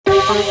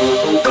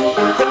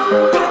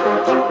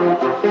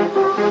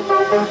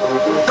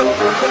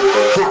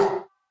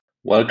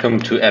Welcome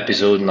to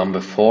episode number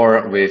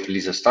 4 with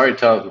Lisa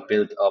Starita, who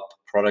built up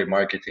product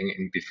marketing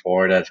and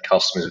before that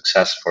customer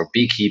success for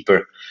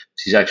Beekeeper.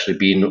 She's actually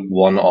been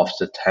one of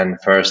the 10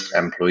 first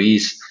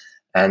employees,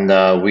 and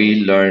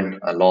we learned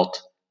a lot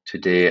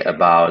today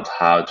about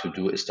how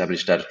to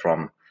establish that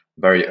from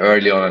very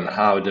early on and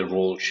how the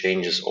role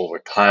changes over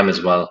time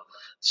as well.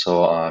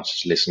 So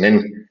just listen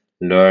in,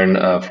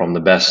 learn from the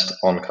best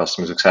on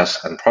customer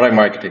success and product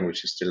marketing,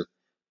 which is still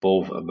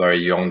both very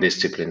young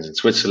disciplines in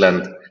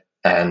Switzerland,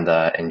 and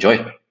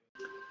enjoy.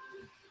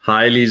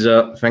 Hi,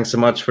 Lisa. Thanks so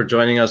much for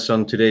joining us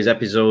on today's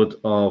episode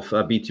of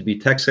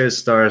B2B Tech Sales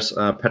Stars.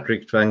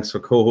 Patrick, thanks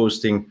for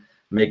co-hosting,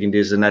 making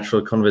this a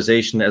natural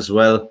conversation as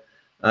well.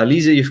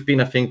 Lisa, you've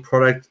been, I think,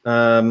 product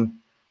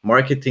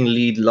marketing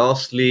lead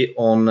lastly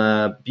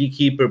on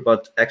Beekeeper,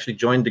 but actually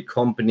joined the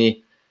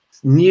company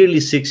nearly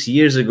 6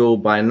 years ago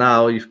by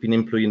now. You've been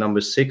employee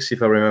number 6,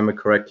 if I remember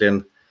correctly.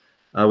 And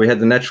we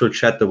had a natural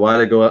chat a while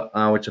ago,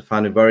 which I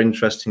found very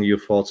interesting, your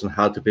thoughts on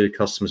how to build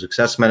customer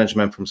success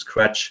management from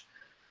scratch.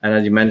 And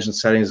as you mentioned,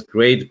 selling is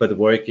great, but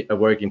a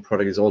working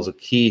product is also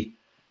key,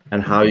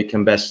 and how you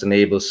can best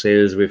enable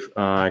sales with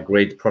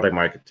great product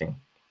marketing.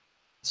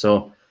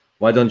 So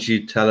why don't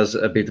you tell us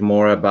a bit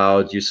more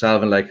about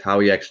yourself and like how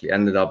you actually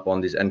ended up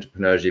on this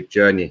entrepreneurship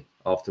journey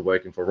after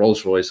working for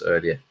Rolls-Royce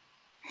earlier?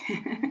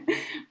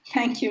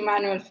 Thank you,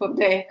 Manuel, for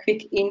the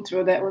quick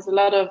intro. There was a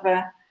lot of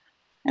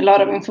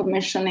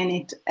information in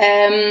it.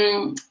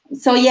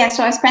 So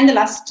I spent the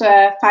last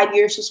 5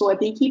 years or so at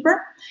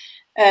Beekeeper.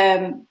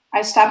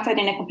 I started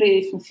in a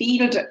completely different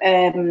field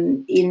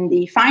in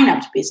the fine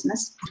art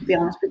business, to be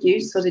honest with you.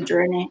 So the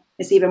journey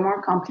is even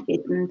more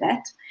complicated than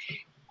that.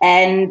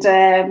 And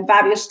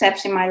various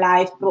steps in my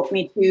life brought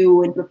me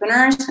to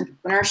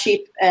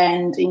entrepreneurship,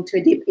 and into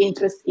a deep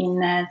interest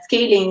in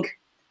scaling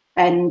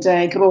and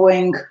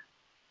growing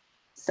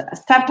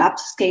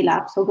startups,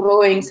 scale-up, so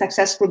growing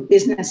successful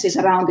businesses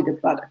around a good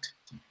product.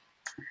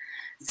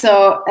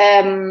 So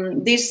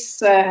this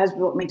has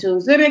brought me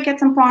to Zurich at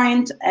some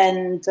point,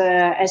 and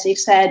as I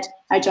said,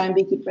 I joined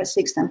Beekeeper as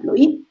 6th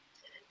employee.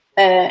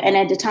 And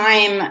at the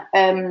time,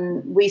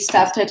 we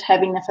started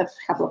having a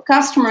couple of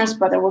customers,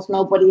 but there was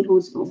nobody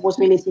who was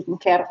really taking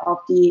care of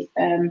the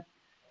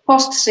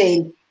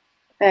post-sale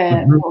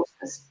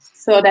process.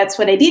 So that's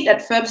what I did.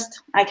 At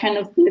first, I kind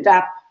of built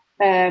up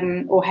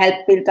or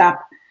helped build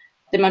up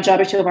the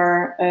majority of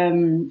our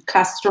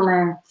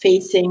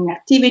customer-facing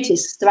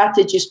activities,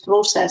 strategies,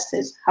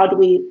 processes. How do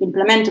we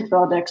implement a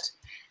product?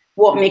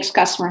 What makes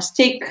customers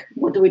tick?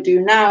 What do we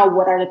do now?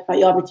 What are the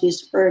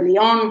priorities early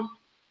on?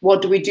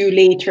 What do we do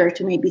later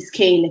to maybe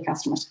scale a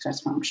customer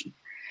success function?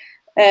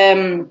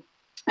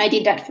 I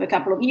did that for a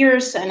couple of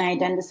years, and I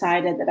then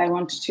decided that I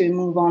wanted to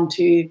move on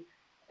to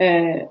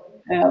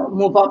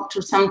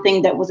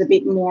something that was a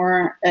bit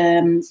more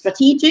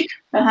strategic,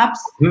 perhaps.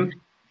 Mm-hmm.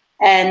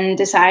 And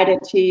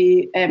decided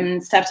to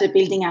start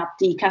building up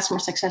the customer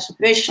success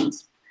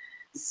operations.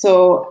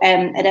 So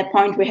at that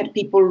point, we had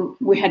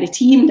a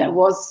team that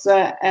was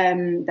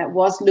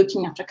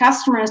looking after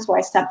customers. So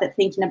I started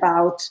thinking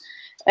about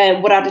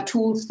what are the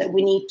tools that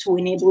we need to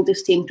enable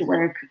this team to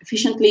work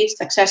efficiently,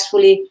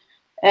 successfully.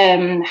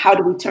 How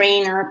do we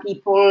train our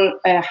people?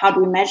 How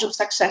do we measure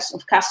success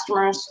of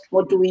customers?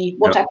 What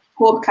type of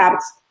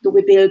scorecards do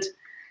we build?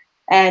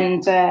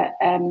 And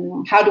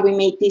how do we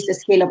make this a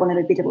scalable and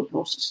repeatable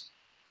process?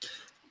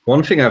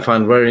 One thing I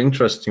find very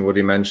interesting, what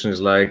you mentioned, is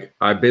like,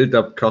 I built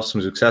up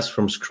customer success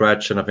from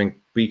scratch, and I think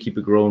Beekeeper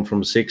grown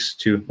from 6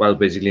 to, well,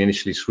 basically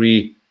initially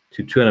 3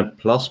 to 200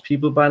 plus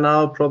people by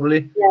now,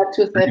 probably. Yeah,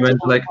 230. You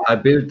mentioned, like, I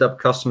built up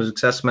customer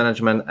success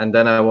management, and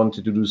then I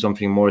wanted to do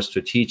something more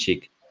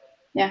strategic.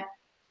 Yeah.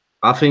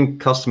 I think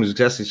customer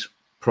success is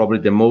probably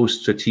the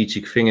most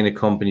strategic thing in a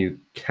company you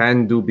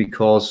can do,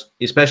 because,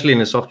 especially in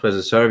a software as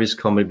a service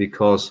company,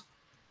 because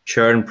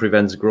churn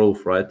prevents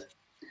growth, right?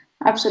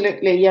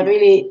 Absolutely. You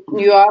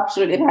are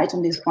absolutely right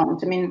on this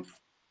point. I mean,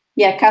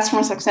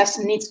 customer success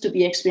needs to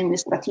be extremely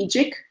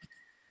strategic.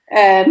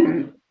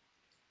 And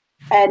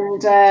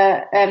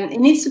it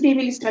needs to be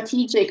really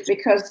strategic,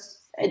 because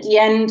at the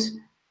end,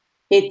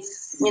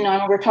 it's,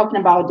 and we're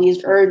talking about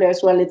this earlier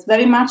as well, it's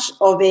very much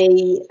of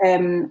a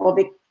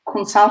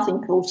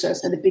consulting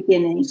process at the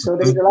beginning. So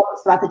there's a lot of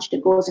strategy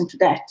that goes into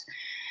that.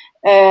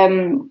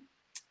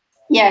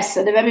 Yes,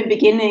 at the very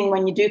beginning,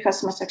 when you do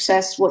customer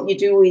success, what you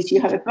do is you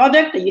have a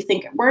product that you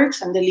think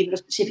works and deliver a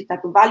specific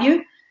type of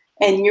value,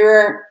 and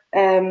your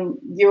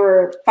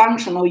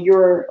function or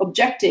your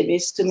objective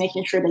is to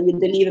making sure that you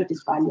deliver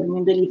this value and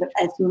you deliver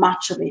as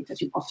much of it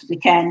as you possibly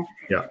can.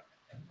 Yeah.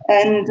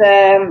 And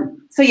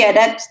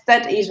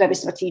that is very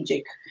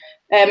strategic.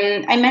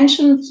 I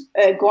mentioned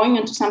going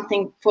into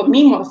something for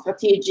me more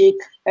strategic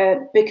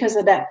because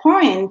at that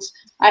point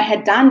I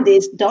had done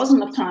this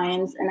dozens of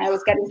times, and I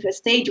was getting to a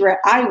stage where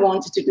I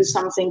wanted to do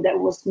something that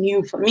was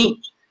new for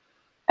me.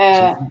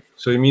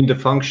 So you mean the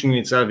function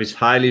itself is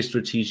highly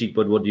strategic,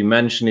 but what you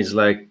mentioned is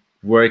like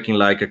working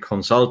like a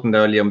consultant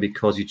early on,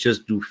 because you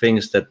just do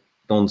things that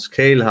don't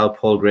scale, how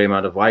Paul Graham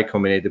out of Y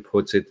Combinator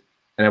puts it.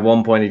 And at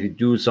one point, if you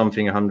do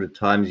something 100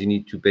 times, you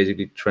need to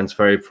basically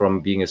transfer it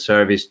from being a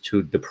service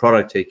to the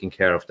product taking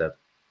care of that.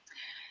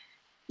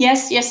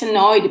 Yes, yes and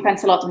no. It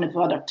depends a lot on the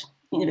product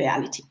in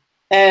reality.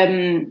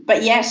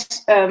 But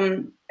yes,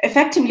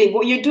 effectively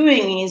what you're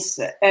doing is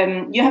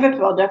you have a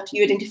product,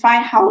 you identify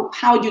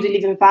how you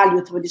deliver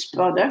value through this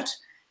product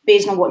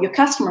based on what your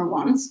customer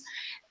wants.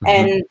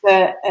 And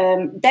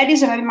that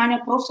is a very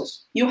manual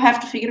process. You have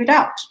to figure it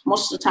out.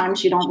 Most of the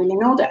times you don't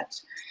really know that.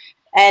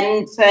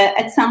 And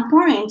at some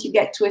point you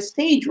get to a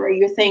stage where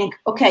you think,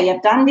 okay,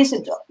 I've done this,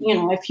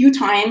 a few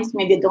times,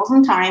 maybe a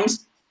dozen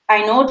times.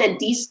 I know that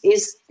this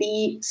is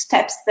the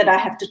steps that I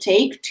have to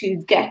take to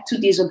get to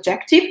this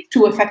objective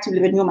to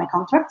effectively renew my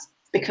contract.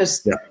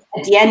 Because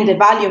at the end, the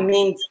value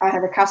means I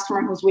have a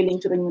customer who's willing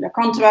to renew the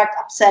contract,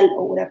 upsell,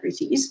 or whatever it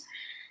is.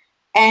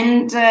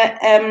 And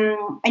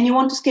you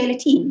want to scale a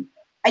team.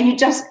 And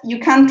you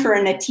can't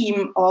turn a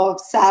team of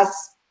SaaS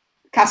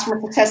customer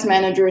success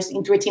managers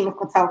into a team of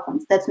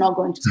consultants. That's not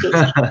going to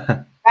scale,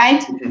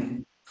 right?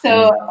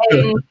 So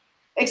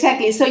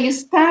exactly. So you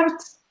start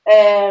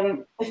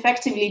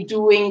effectively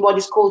doing what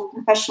is called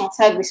professional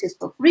services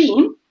for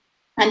free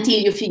until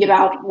you figure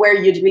out where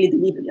you really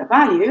deliver your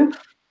value.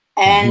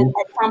 And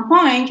at some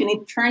point, you need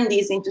to turn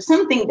these into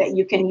something that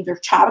you can either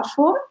charge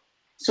for,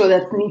 so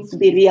that needs to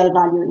be real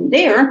value in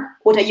there,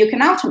 or that you can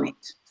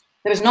automate.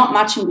 There is not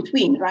much in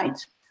between, right?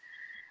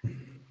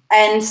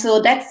 And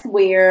so that's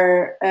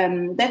where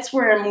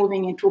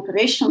moving into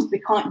operations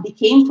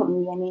became for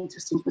me an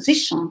interesting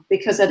position,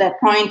 because at that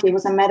point it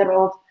was a matter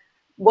of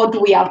what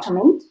do we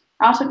automate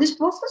out of this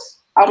process,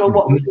 out of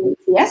what we do in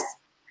CS,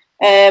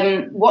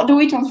 what do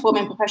we transform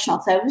in professional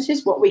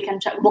services, what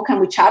can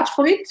we charge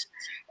for it,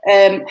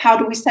 how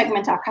do we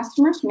segment our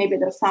customers, maybe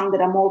there are some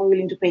that are more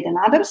willing to pay than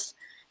others,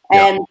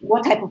 and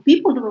what type of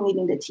people do we need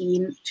in the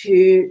team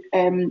to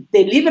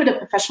deliver the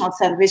professional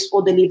service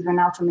or deliver an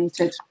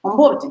automated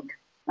onboarding,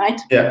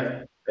 right?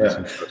 Yeah.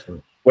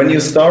 When you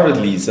started,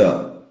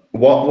 Lisa,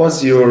 what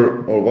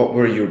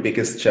were your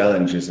biggest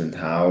challenges and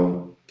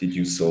how did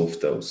you solve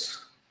those?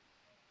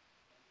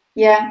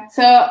 Yeah,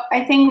 so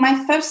I think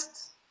my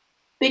first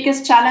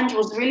biggest challenge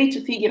was really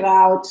to figure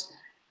out,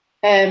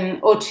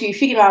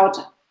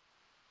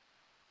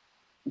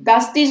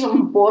 does this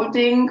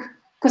onboarding,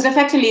 because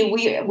effectively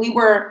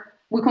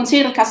we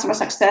consider customer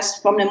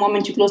success from the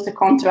moment you close the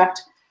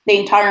contract, the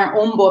entire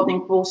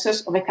onboarding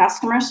process of a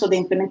customer, so the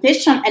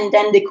implementation and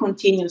then the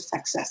continuous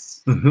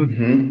success.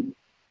 And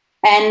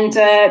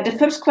the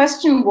first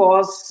question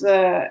was,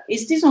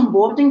 is this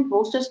onboarding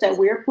process that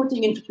we're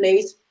putting into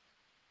place,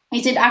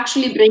 is it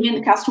actually bringing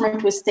the customer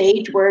to a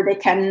stage where they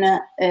can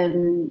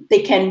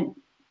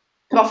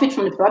profit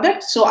from the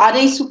product? So are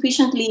they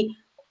sufficiently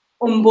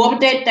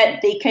onboarded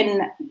that they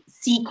can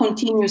see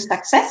continuous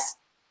success?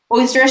 Or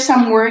is there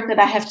some work that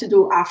I have to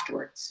do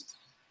afterwards?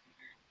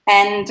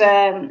 And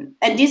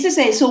this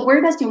is so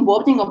where does the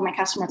onboarding of my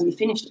customer really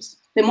finishes?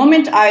 The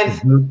moment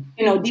I've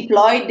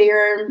deployed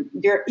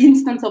their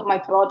instance of my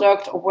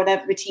product or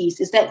whatever it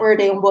is that where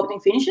the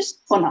onboarding finishes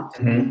or not?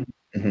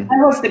 That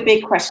was the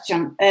big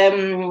question.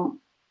 And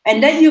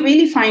then you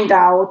really find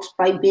out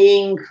by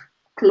being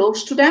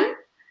close to them,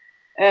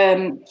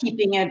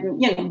 keeping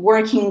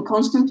working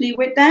constantly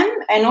with them,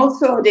 and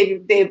also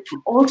the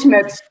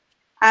ultimate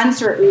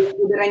answer is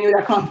to renew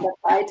the contract,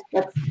 right?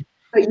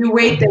 But you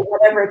wait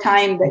whatever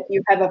time that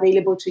you have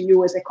available to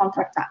you as a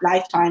contract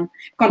time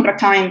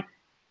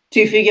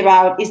to figure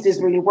out, is this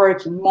really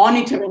working,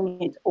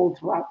 monitoring it all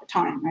throughout the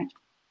time, right?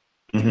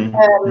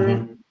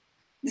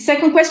 The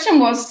second question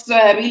was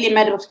really a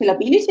matter of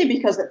scalability,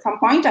 because at some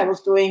point I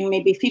was doing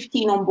maybe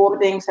 15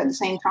 onboardings at the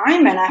same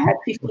time, and I had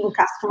 15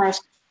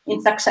 customers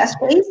in success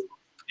phase.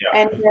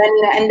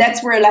 And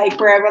that's where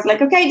I was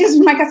like, okay, this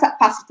is my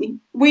capacity.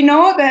 We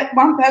know that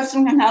one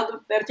person can handle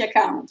 30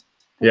 accounts.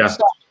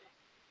 So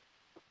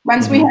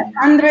once we have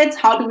hundreds,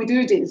 how do we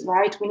do this,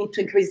 right? We need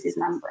to increase this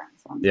number. And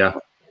so on. Yeah.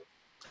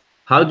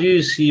 How do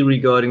you see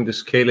regarding the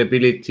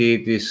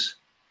scalability, this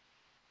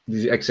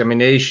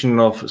examination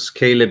of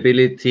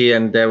scalability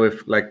and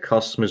therewith like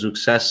customer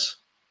success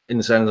in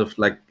the sense of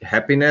like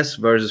happiness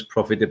versus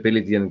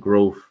profitability and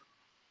growth?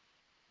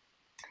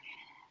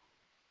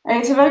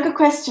 It's a very good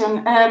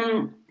question.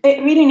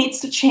 It really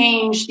needs to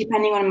change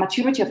depending on the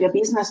maturity of your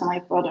business and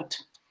your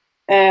product,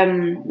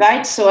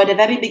 right? So at the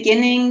very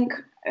beginning,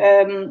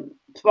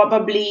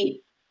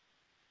 probably,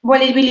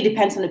 well, it really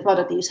depends on the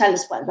product that you sell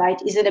as well,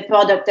 right? Is it a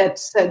product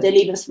that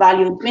delivers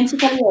value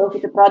intrinsically, or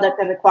is it a product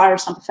that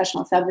requires some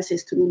professional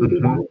services to really be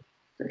valuable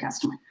to the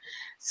customer?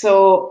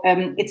 So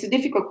it's a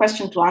difficult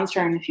question to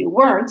answer in a few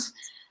words,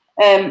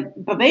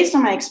 but based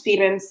on my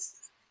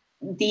experience,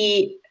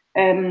 the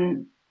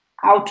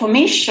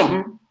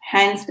automation,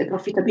 hence the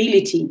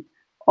profitability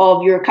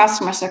of your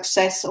customer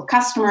success or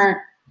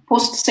customer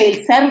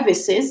post-sale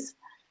services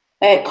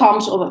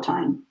comes over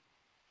time.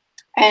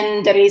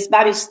 And there is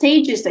various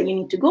stages that you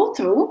need to go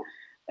through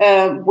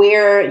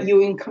where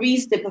you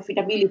increase the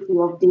profitability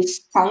of this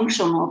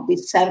function of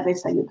this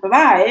service that you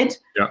provide.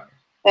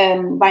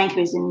 by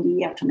increasing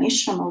the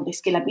automation or the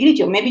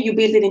scalability, or maybe you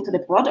build it into the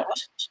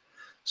product.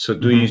 So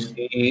do you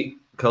see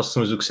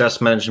customer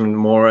success management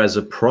more as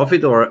a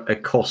profit or a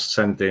cost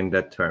center in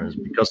that terms?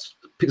 Because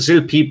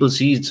still people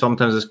see it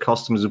sometimes as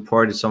customer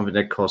support is something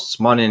that costs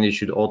money and you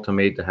should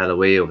automate the hell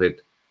away of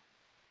it.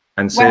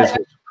 And sales,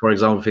 for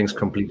example, thinks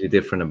completely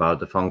different about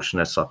the function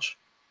as such.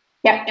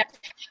 Yeah,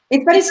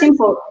 it's very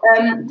simple.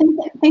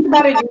 Think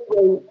about it this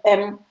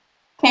way.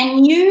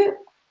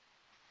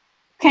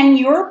 Can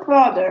your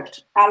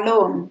product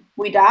alone,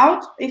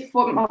 without a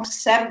form of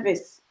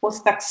service or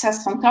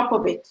success on top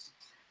of it,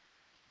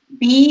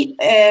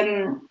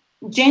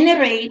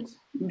 generate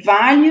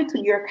value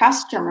to your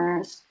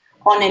customers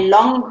on a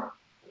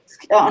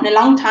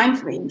long time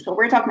frame? So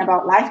we're talking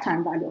about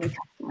lifetime value of a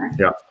customer.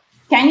 Yeah.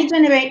 Can you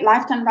generate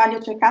lifetime value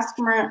to a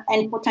customer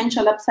and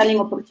potential upselling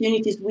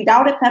opportunities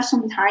without a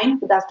person behind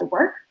who does the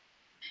work?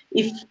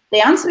 If the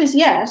answer is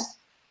yes,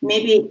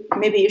 maybe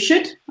you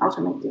should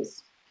automate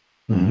this.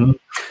 Mm-hmm.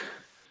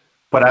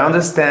 But I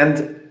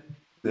understand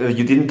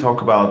you didn't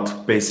talk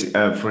about basic,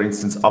 for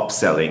instance,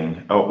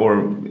 upselling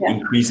or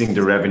increasing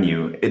the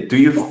revenue. Do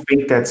you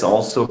think that's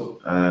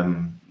also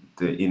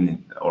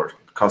or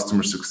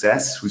customer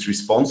success who's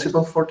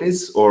responsible for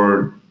this,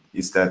 or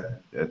is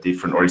that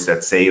different, or is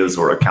that sales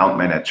or account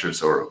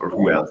managers or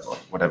who else, or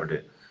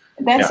whatever?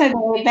 That's a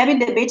very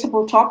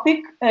debatable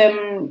topic.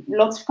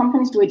 Lots of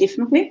companies do it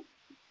differently.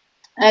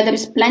 There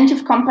is plenty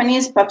of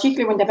companies,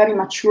 particularly when they're very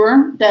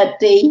mature, that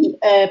they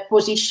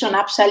position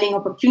upselling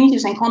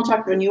opportunities and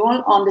contract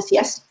renewal on the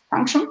CS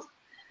function.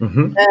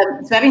 Mm-hmm.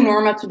 It's very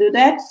normal to do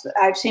that.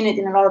 I've seen it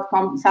in a lot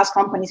of SaaS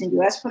companies in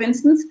the US, for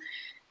instance.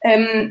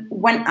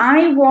 When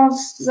I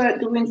was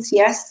doing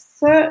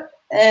CS,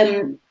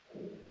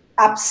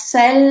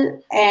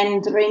 upsell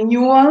and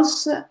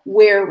renewals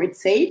were with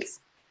sales.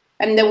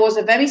 And there was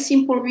a very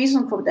simple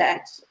reason for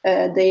that.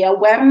 The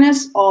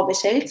awareness of a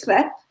sales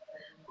rep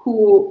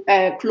who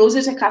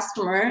closes a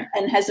customer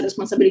and has the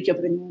responsibility of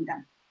renewing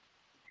them.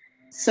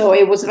 So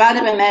it was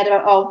rather a matter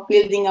of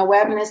building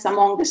awareness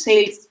among the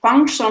sales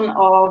function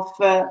of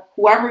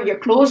whoever you're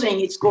closing,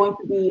 it's going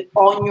to be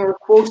on your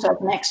quota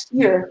next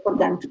year for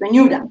them to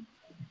renew them.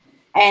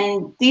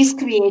 And this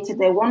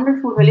created a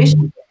wonderful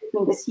relationship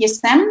between the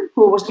CSM,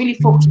 who was really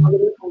focused on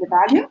delivering the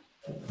value,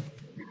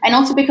 and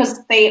also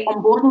because the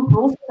onboarding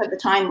process at the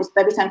time was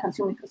very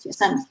time-consuming for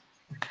CSMs.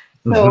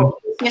 So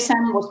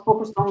CSM was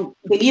focused on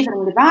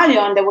delivering the value,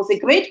 and there was a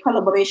great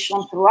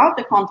collaboration throughout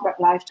the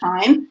contract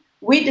lifetime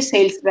with the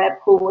sales rep,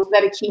 who was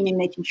very keen in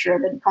making sure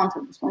that the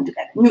contract was going to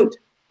get renewed.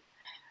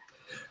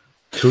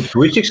 To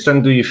which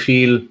extent do you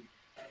feel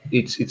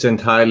it's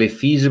entirely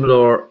feasible,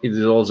 or is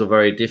it also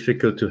very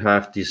difficult to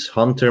have this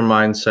hunter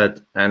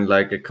mindset and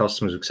like a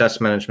customer success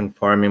management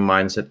farming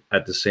mindset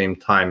at the same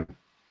time?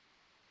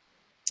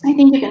 I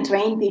think you can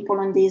train people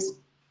on this.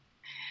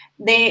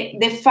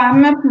 The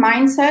farmer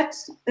mindset,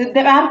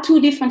 there are two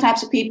different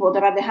types of people.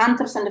 There are the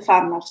hunters and the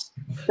farmers.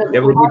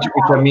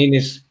 Which I mean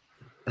is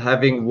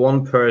having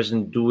one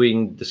person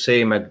doing the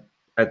same at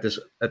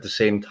the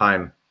same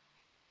time.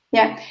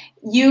 Yeah,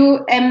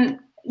 you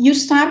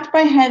start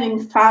by having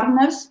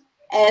farmers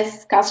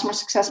as customer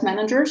success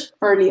managers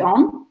early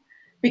on,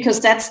 because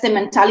that's the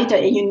mentality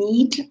that you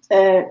need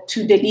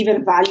to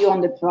deliver value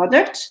on the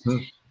product.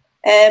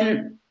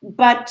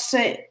 But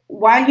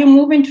while you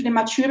move into the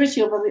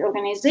maturity of the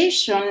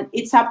organization,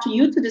 it's up to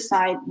you to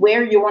decide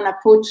where you want to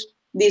put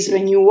this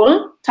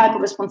renewal type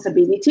of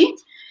responsibility.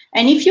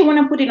 And if you want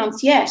to put it on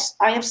CS,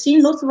 I have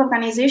seen lots of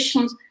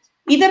organizations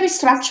either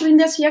restructuring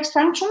their CX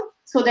function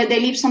so that they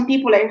leave some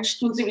people like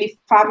exclusively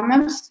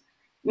farmers,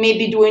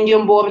 maybe doing the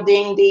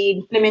onboarding, the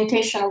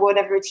implementation, or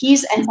whatever it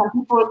is, and some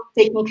people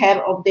taking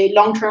care of the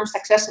long-term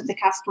success of the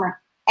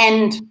customer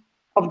and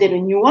of the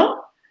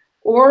renewal.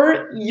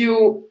 Or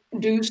you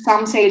do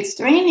some sales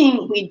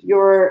training with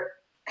your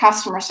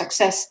customer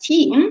success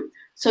team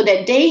so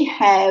that they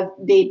have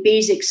the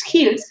basic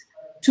skills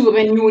to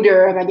renew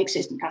their already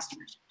existing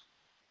customers.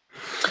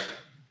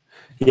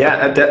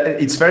 Yeah,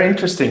 it's very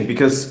interesting,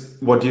 because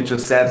what you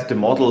just said, the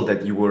model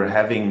that you were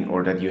having,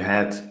 or that you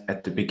had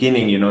at the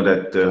beginning, you know,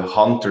 that the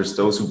hunters,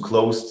 those who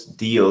closed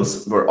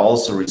deals, were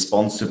also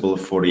responsible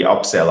for the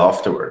upsell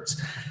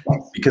afterwards.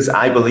 Because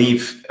I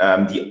believe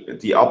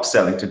the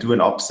upselling, to do an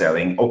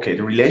upselling, okay,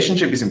 the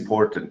relationship is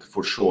important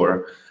for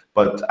sure,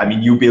 but I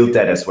mean, you build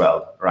that as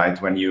well,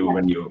 right? When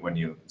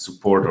you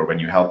support, or when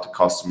you help the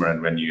customer,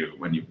 and when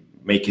you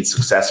make it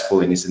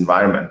successful in his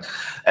environment.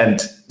 And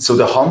so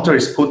the hunter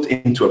is put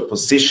into a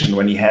position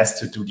when he has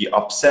to do the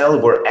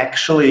upsell where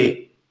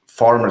actually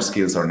farmer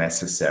skills are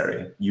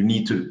necessary. You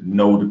need to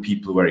know the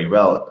people very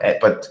well,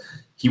 but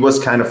he was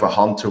kind of a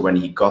hunter when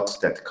he got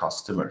that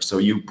customer. So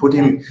you put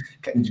him,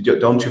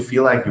 don't you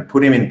feel like you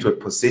put him into a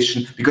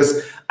position?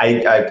 Because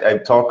I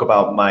talk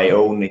about my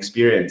own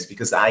experience,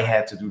 because I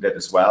had to do that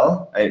as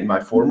well. In my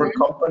former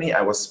company,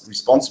 I was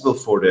responsible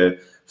for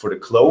the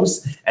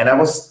close, and I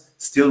was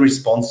still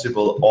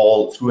responsible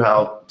all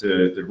throughout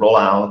the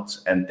rollout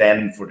and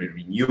then for the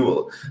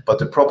renewal. But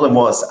the problem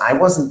was I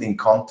wasn't in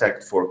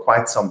contact for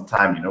quite some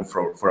time, you know,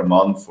 for a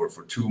month or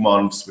for 2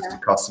 months with the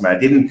customer.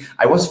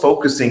 I was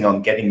focusing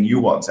on getting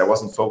new ones. I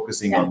wasn't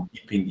focusing on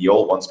keeping the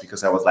old ones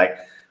because I was like,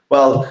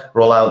 well,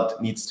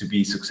 rollout needs to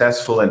be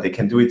successful and they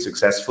can do it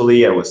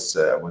successfully. I was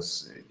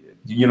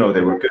you know, they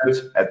were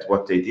good at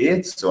what they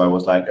did. So I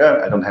was like,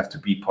 I don't have to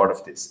be part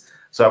of this.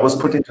 So I was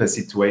put into a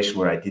situation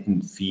where I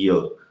didn't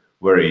feel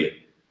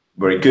very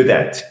good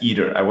at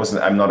either.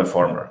 I'm not a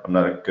farmer. I'm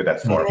not good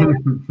at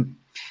farming.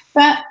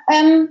 But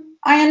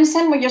I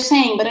understand what you're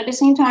saying, but at the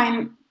same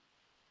time,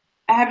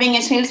 having a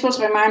Salesforce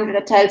reminder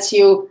that tells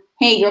you,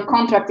 hey, your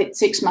contract is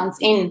 6 months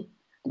in,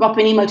 drop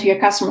an email to your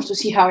customers to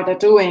see how they're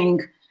doing,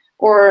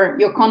 or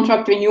your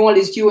contract renewal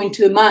is due in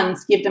 2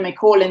 months, give them a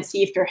call and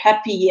see if they're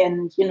happy,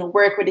 and, you know,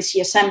 work with the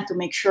CSM to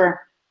make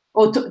sure,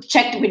 or to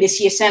check with the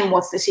CSM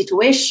what's the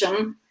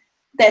situation.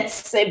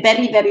 That's a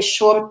very, very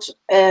short,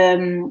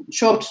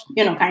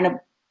 you know, kind of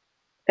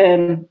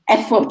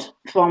effort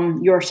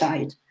from your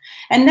side.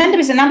 And then there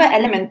is another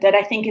element that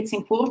I think it's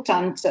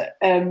important,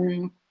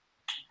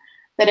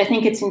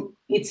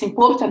 it's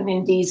important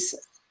in this,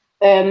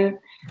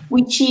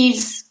 which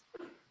is,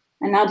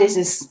 and now this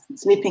is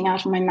slipping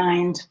out of my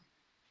mind.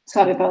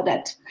 Sorry about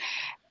that.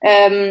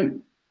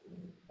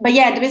 But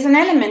yeah, there is an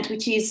element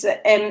which is,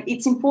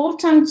 it's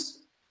important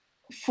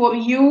for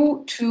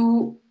you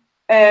to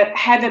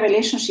have a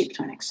relationship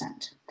to an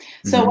extent.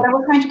 So what I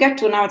was trying to get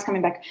to, now it's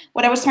coming back.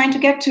 What I was trying to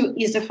get to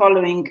is the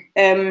following.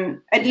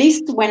 At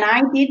least when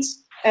I did,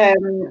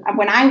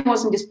 when I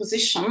was in this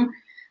position,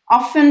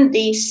 often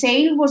the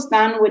sale was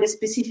done with a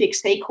specific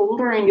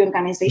stakeholder in the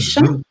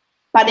organization,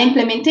 but the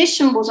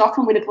implementation was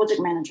often with a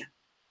project manager.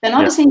 They're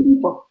not the same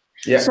people.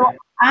 Yeah. So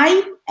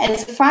I,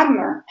 as a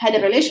farmer, had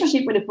a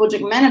relationship with a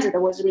project manager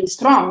that was really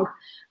strong,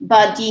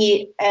 but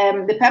the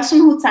person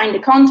who signed the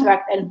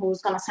contract and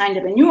who's going to sign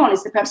the renewal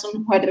is the person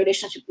who had a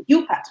relationship with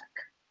you, Patrick.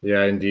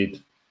 Yeah,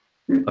 indeed.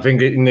 I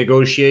think in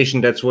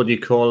negotiation, that's what you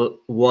call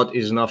what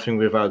is nothing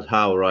without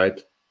how,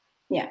 right?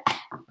 Yeah.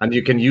 And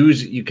you can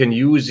use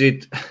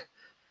it.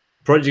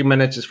 Project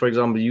managers, for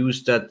example,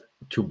 use that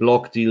to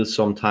block deals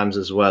sometimes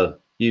as well.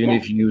 Even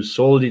if you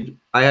sold it,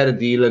 I had a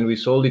deal and we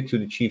sold it to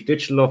the chief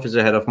digital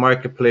officer, head of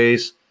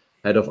marketplace,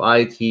 head of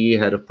IT,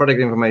 head of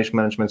product information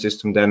management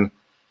system then.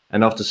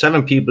 And after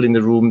 7 people in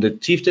the room, the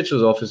chief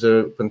digital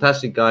officer,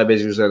 fantastic guy,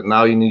 basically said,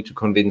 now you need to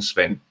convince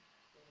Sven.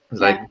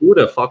 It's like, who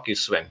the fuck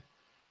is Sven?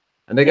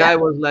 And the guy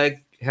was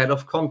like head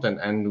of content,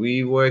 and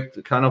we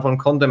worked kind of on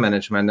content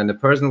management, and the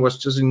person was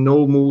just in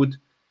no mood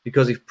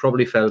because he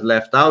probably felt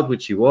left out,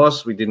 which he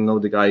was. We didn't know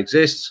the guy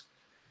exists.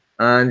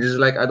 And he's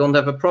like, I don't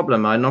have a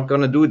problem. I'm not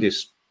going to do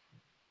this.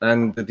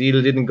 And the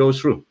deal didn't go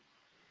through.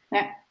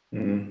 Yeah.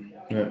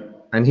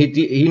 And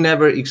he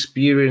never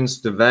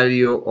experienced the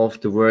value of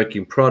the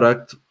working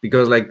product,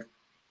 because like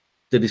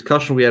the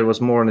discussion we had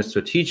was more on a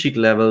strategic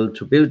level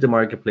to build the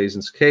marketplace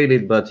and scale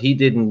it, but he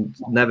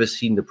never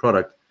seen the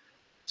product.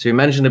 So you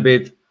mentioned a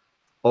bit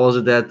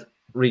also that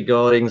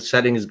regarding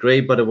selling is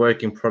great, but a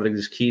working product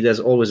is key. There's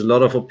always a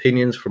lot of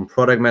opinions from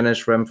product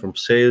management, from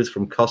sales,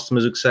 from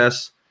customer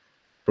success,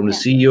 from the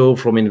CEO,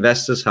 from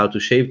investors, how to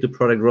shape the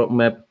product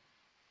roadmap.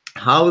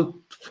 How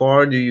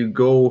far do you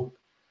go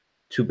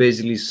to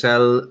basically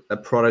sell a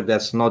product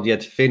that's not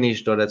yet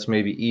finished, or that's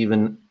maybe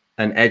even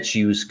an edge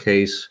use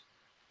case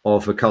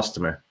of a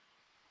customer?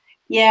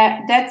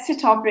 Yeah, that's a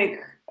topic.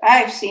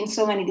 I've seen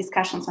so many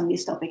discussions on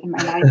this topic in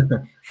my life.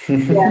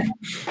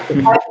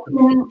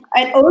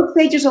 At all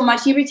stages of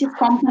maturity of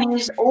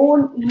companies,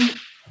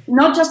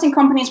 not just in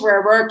companies where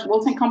I worked,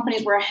 also in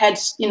companies where I had,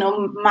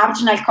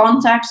 marginal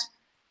contacts.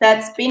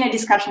 That's been a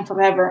discussion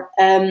forever.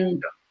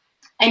 And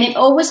it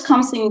always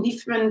comes in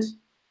different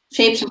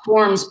shapes and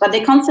forms. But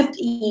the concept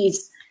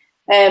is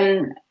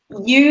whoever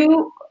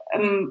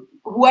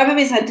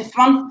is at the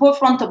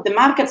forefront of the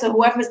market, so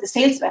whoever is the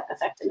sales rep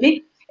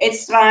effectively,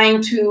 it's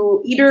trying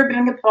to either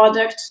bring a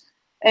product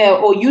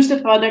or use the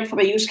product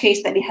for a use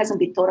case that it hasn't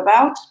been thought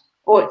about,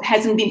 or it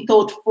hasn't been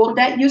thought for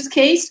that use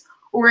case,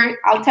 or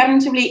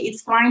alternatively,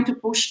 it's trying to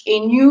push a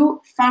new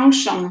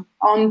function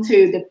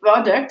onto the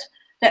product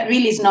that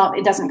really is not,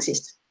 it doesn't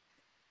exist.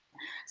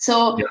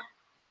 So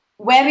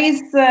where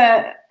is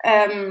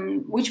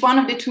which one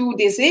of the two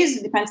this is,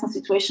 it depends on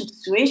situation to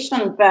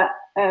situation, but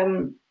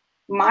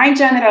my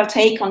general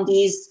take on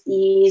this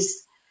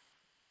is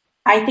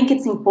I think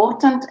it's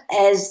important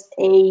as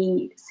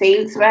a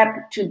sales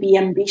rep to be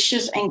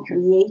ambitious and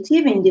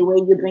creative in the way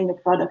you bring the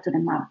product to the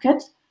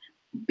market,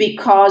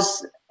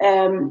 because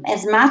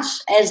as much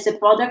as the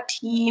product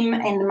team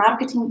and the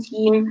marketing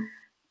team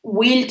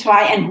will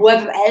try, and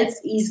whoever else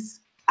is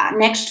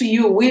next to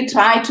you will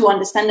try to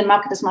understand the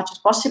market as much as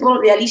possible,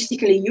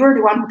 realistically, you're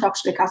the one who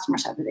talks to the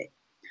customers every day.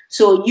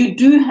 So you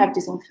do have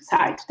this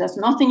insight. There's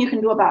nothing you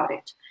can do about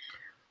it.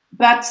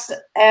 But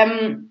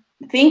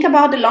think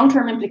about the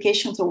long-term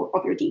implications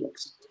of your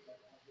deals.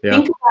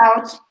 Yeah.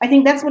 I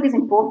think that's what is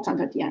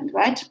important at the end,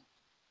 right?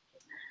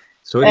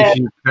 So if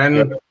you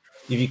can,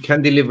 if you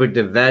can deliver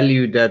the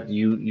value that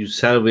you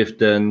sell with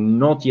the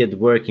not yet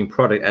working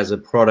product as a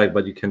product,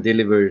 but you can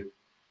deliver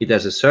it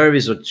as a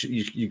service, or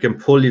you can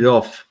pull it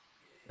off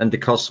and the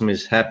customer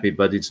is happy,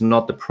 but it's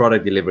not the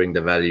product delivering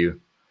the value.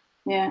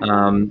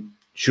 Yeah.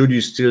 Should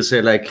you still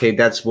say like, hey,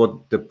 that's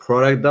what the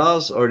product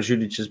does, or should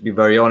you just be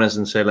very honest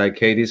and say like,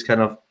 hey, this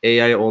kind of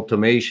AI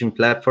automation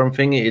platform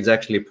thing, it's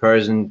actually a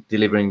person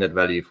delivering that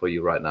value for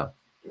you right now?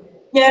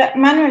 Yeah,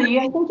 manually,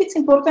 I think it's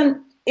important.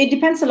 It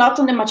depends a lot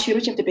on the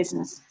maturity of the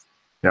business.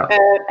 Yeah.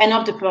 And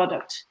of the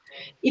product.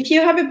 If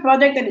you have a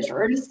product that is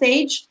early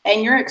stage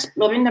and you're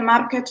exploring the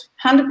market,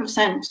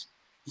 100%,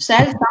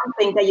 sell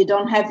something that you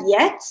don't have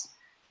yet.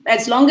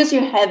 As long as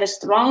you have a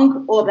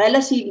strong or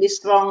relatively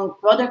strong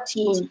product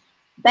team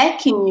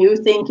backing you,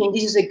 thinking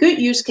this is a good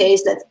use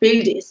case, let's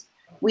build this.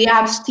 We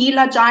are still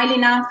agile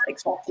enough,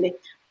 exactly,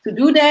 to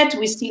do that.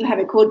 We still have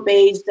a code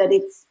base that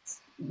it's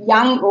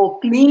young or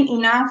clean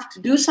enough to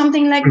do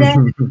something like that,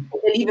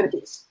 to deliver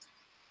this.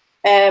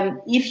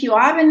 If you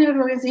are in an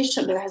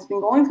organization that has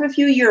been going for a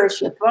few years,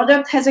 your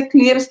product has a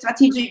clear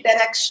strategic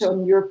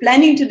direction, you're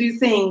planning to do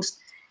things,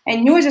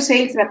 and you as a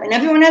sales rep, and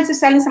everyone else is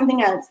selling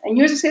something else, and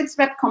you as a sales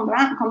rep comes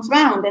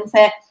around and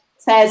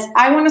says,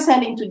 I want to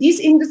sell into this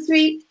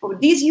industry for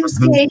this use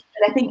case,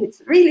 and I think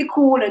it's really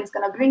cool, and it's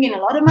going to bring in a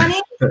lot of money,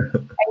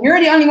 and you're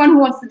the only one who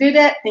wants to do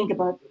that, think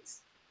about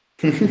this.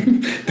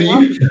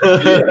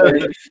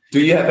 Do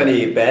you have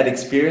any bad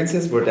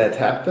experiences where that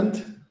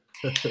happened?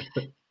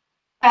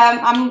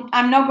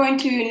 I'm not going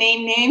to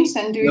name names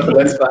and do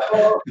that's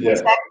fine. Yeah.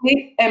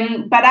 Exactly.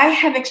 But I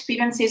have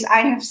experiences.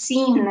 I have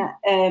seen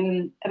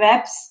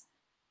reps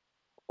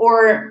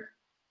or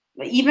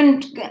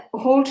even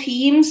whole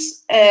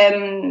teams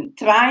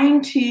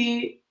trying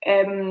to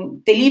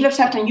deliver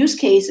certain use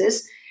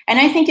cases. And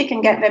I think it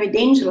can get very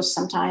dangerous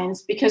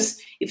sometimes,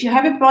 because if you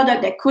have a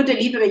product that could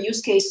deliver a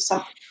use case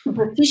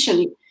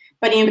superficially,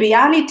 but in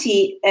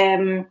reality,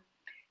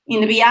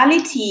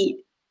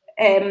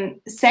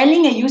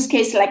 selling a use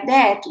case like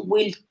that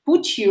will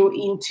put you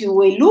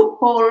into a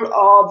loophole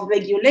of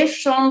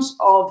regulations,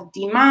 of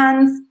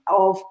demands,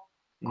 of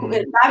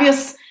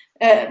various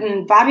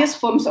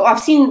forms. So I've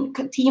seen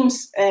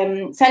teams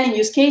selling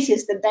use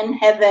cases that then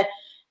have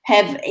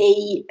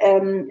a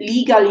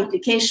legal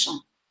implication.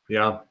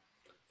 Yeah.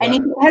 And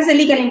if it has a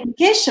legal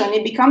implication,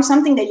 it becomes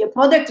something that your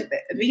product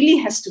really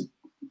has to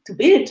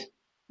build.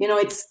 You know,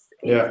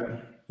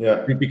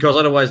 Yeah. Because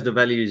otherwise the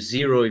value is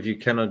zero if you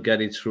cannot get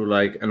it through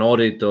like an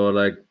audit, or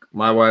like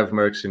my wife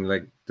works in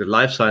like the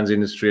life science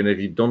industry, and if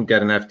you don't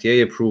get an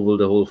FDA approval,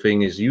 the whole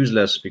thing is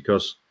useless,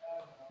 because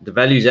the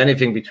value is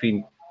anything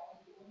between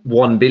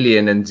 1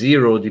 billion and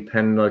zero,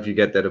 depending on if you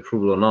get that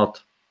approval or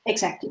not.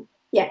 Exactly.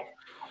 Yeah.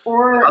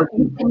 Or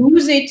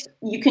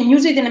you can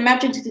use it in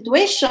emergency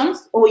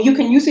situations, or you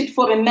can use it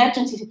for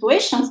emergency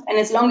situations, and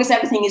as long as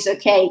everything is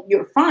okay,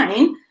 you're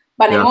fine.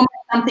 But the moment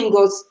something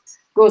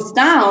goes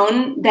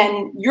down,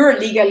 then you're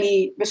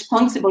legally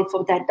responsible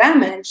for that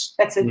damage.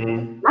 That's a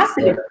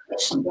massive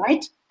implication,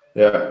 right?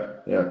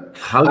 Yeah.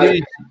 How do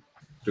you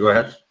go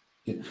ahead?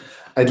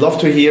 I'd love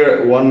to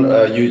hear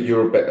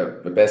your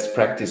best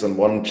practice on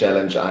one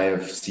challenge I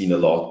have seen a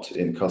lot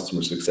in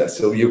customer success.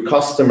 So your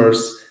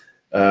customers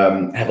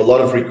have a lot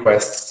of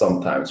requests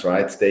sometimes,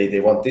 right? They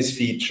want this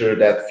feature,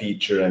 that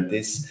feature, and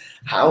this.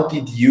 How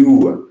did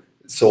you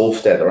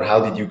solve that, or how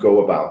did you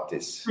go about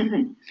this?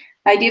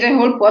 I did a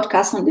whole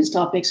podcast on this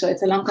topic, so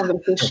it's a long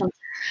conversation.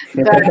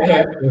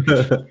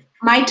 But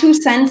my 2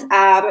 cents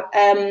are,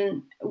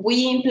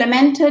 we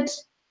implemented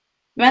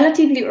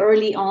relatively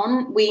early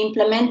on, we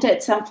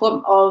implemented some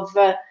form of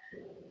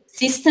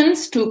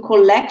systems to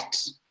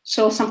collect,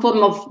 so some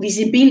form of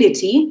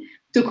visibility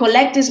to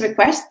collect these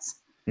requests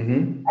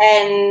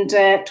and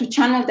to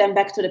channel them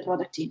back to the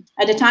product team.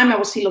 At the time, I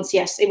was still on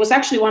CS. It was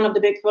actually one of the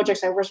big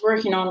projects I was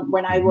working on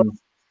when I was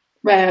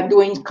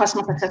doing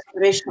customer success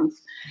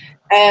operations.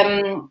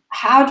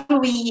 How do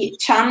we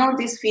channel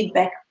this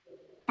feedback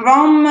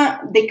from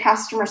the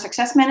customer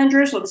success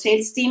managers or the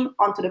sales team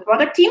onto the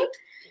product team?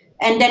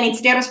 And then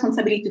it's their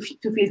responsibility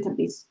to filter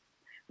this.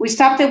 We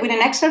started with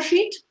an Excel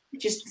sheet,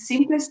 which is the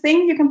simplest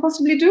thing you can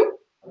possibly do.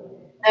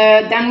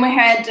 Then we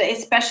had a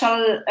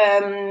special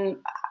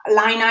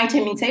line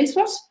item in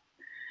Salesforce.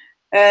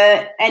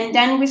 And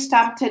then we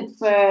started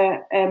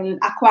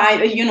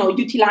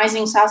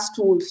utilizing SaaS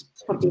tools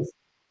for this.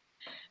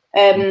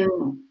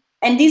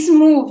 And this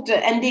moved,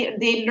 and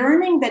the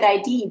learning that I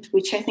did,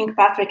 which I think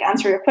Patrick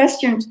answered your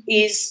question,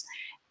 is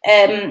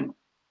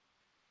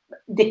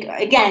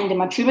the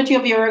maturity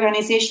of your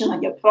organization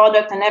and your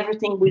product and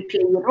everything will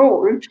play a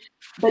role.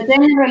 But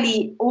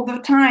generally, over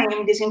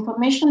time, this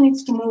information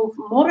needs to move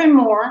more and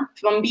more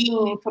from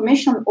being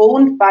information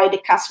owned by the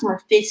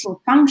customer-facing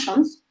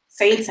functions,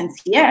 sales and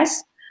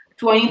CS,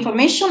 to an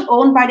information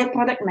owned by the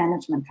product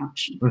management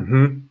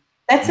function.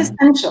 That's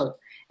essential.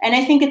 And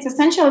I think it's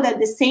essential that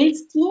the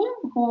sales team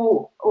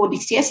or the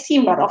CS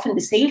team, but often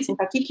the sales in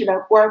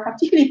particular, who are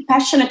particularly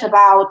passionate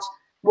about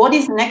what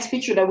is the next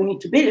feature that we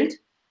need to build,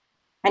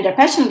 and they're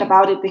passionate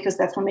about it because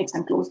that's what makes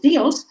them close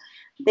deals,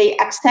 they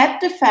accept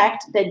the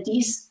fact that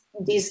this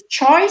this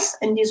choice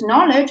and this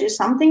knowledge is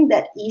something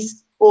that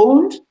is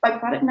owned by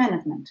product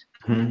management.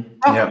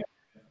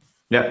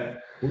 Yeah.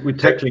 We're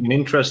tackling an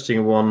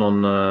interesting one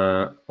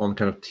on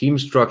kind of team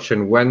structure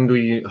and when do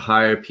you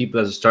hire people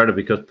as a starter?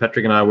 Because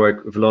Patrick and I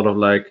work with a lot of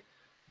like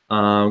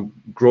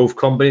growth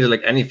companies,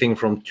 like anything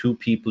from 2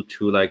 people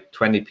to like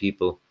 20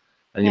 people.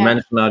 And you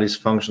mentioned now this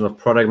function of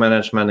product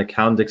management,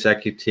 account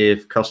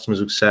executive, customer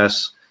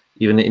success,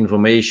 even the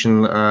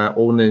information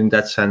owner in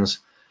that sense.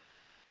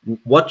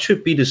 What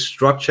should be the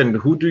structure and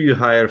who do you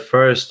hire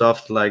first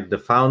after like the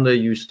founder?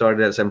 You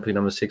started as employee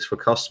number 6 for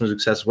customer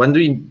success. When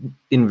do you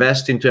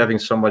invest into having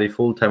somebody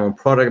full-time on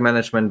product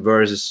management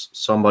versus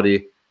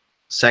somebody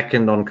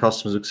second on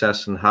customer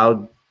success, and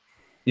how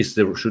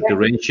should the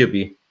ratio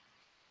be?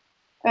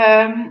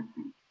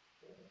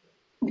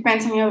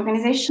 Depends on your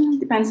organization,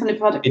 depends on the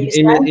product.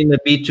 In a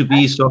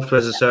B2B software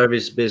as a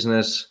service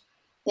business,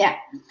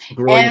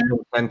 growing from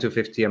 10 to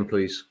 50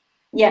 employees.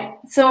 Yeah,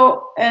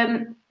 so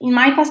in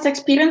my past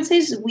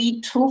experiences,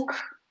 we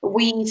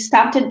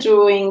started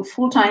doing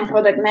full-time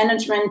product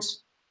management,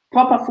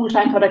 proper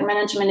full-time product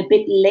management a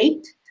bit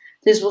late.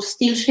 This was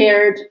still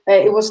shared,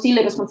 it was still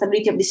a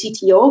responsibility of the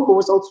CTO, who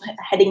was also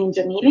heading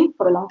engineering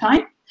for a long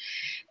time.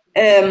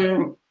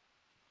 And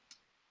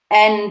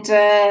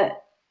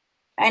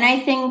I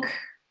think,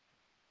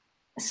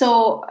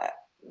 so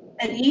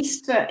at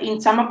least in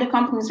some of the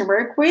companies I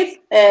work with,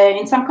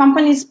 in some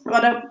companies,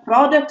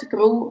 product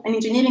grew and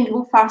engineering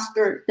grew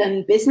faster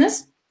than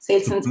business,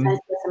 sales and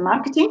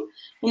marketing.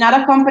 In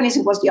other companies,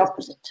 it was the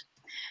opposite.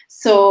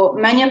 So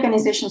many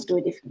organizations do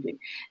it differently.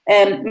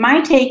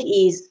 My take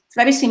is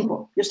very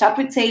simple. You start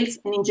with sales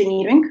and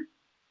engineering.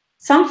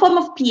 Some form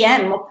of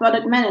PM or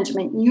product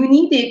management, you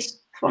need it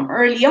from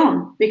early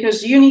on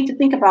because you need to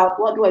think about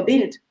what do I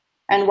build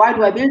and why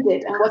do I build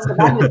it and what's the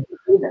value of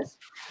this.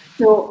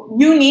 So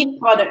you need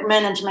product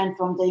management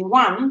from day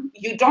one.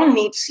 You don't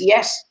need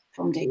CS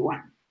from day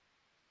one.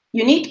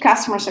 You need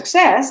customer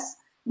success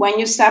when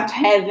you start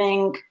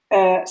having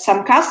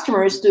some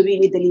customers to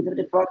really deliver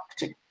the product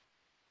to.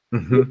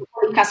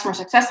 Customer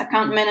success,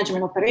 account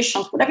management,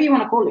 operations, whatever you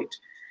want to call it.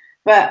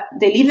 But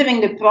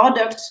delivering the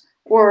product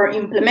or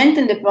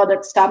implementing the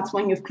product starts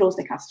when you've closed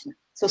the customer.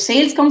 So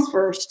sales comes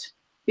first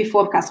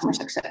before customer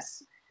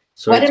success.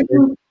 So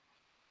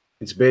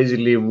it's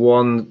basically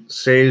one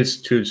sales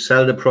to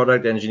sell the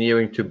product,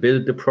 engineering to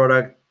build the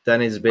product. Then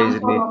it's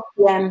basically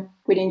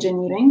with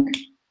engineering.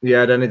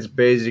 Yeah, then it's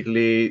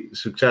basically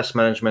success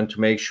management to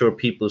make sure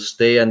people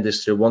stay and they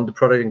still want the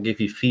product and give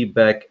you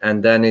feedback.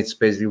 And then it's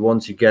basically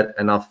once you get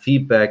enough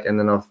feedback and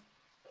enough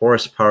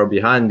horsepower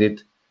behind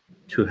it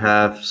to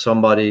have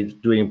somebody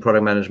doing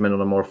product management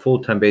on a more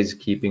full-time basis,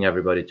 keeping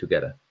everybody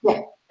together.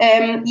 Yeah.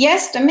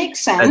 Yes, that makes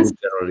sense. And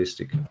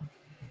generalistic.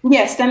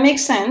 Yes, that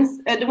makes sense.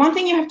 The one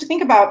thing you have to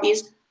think about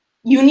is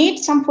you need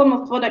some form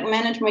of product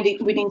management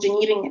with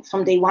engineering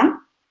from day one,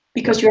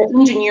 because you're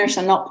engineers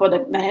and not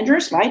product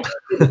managers, right?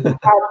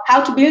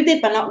 How to build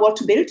it, but not what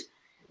to build.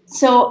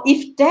 So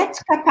if that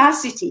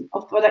capacity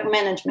of product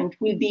management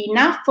will be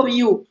enough for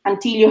you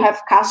until you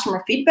have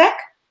customer feedback,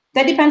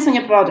 that depends on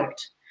your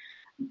product.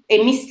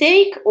 A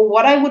mistake, or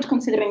what I would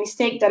consider a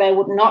mistake that I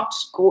would not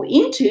go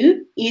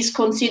into, is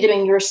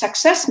considering your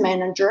success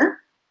manager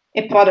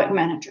a product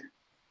manager.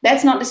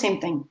 That's not the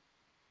same thing.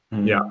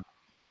 Yeah.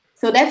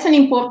 So that's an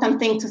important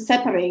thing to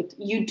separate.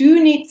 You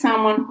do need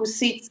someone who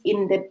sits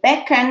in the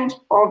back end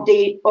of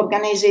the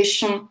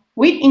organization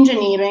with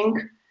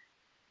engineering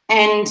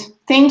and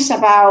thinks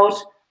about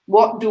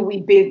what do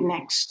we build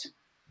next.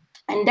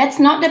 And that's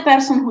not the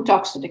person who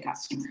talks to the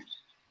customers.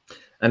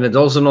 And it's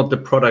also not the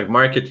product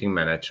marketing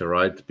manager,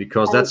 right?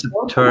 Because that's a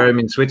term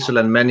in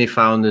Switzerland. Many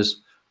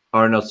founders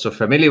are not so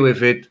familiar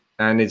with it.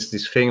 And it's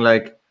this thing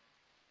like,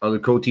 I'll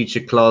co-teach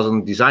a class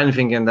on design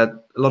thinking, that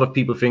a lot of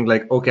people think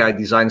like, okay, I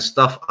design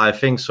stuff, I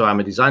think, so I'm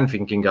a design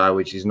thinking guy,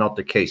 which is not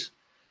the case.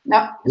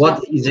 No.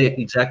 What is it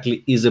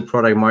exactly is a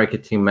product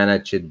marketing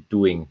manager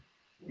doing?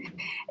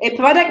 A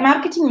product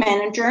marketing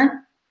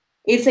manager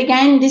is,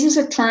 again, this is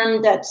a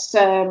term that's,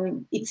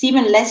 it's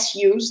even less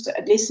used,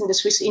 at least in the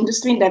Swiss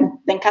industry,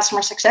 than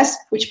customer success,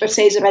 which per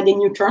se is already a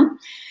new term.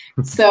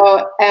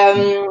 So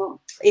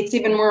it's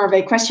even more of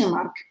a question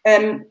mark.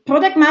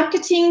 Product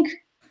marketing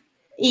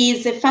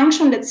is a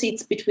function that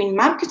sits between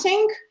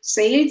marketing,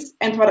 sales,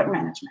 and product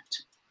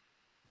management.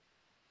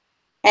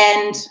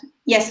 And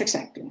yes,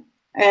 exactly.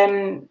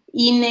 In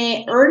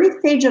an early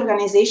stage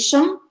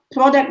organization,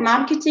 product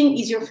marketing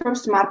is your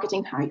first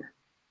marketing hire.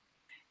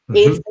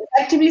 It's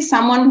effectively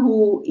someone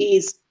who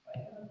is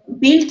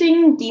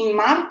building the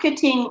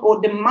marketing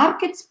or the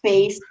market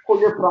space for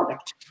your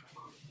product,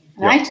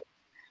 right?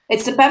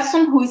 It's the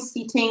person who is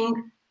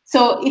sitting.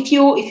 So if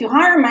you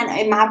hire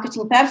a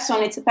marketing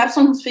person, it's a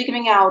person who's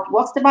figuring out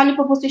what's the value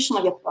proposition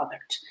of your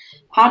product.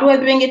 How do I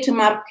bring it to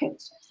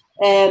market?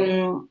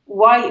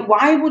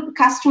 Why would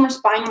customers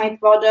buy my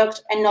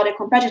product and not a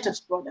competitor's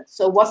product?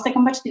 So what's the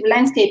competitive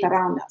landscape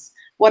around us?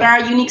 What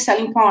are unique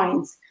selling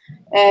points?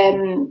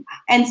 And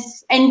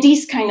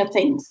these kind of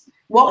things.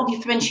 what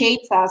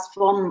differentiates us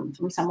from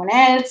someone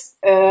else,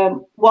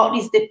 what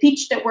is the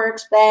pitch that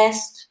works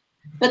best.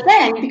 But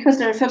then, because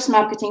they're a first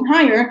marketing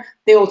hire,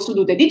 they also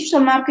do the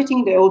digital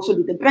marketing, they also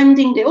do the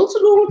branding, they also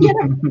do the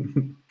other.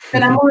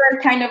 There are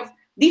more kind of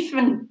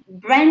different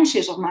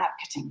branches of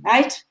marketing,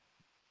 right?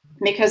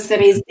 Because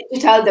there is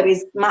digital, there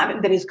is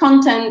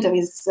content, there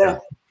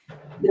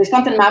is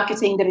content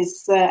marketing, there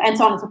is and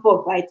so on and so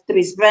forth, right? There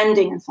is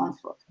branding and so on and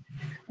so forth.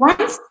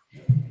 Once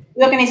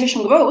the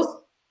organization grows,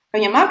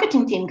 when your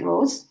marketing team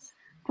grows,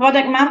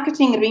 product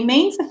marketing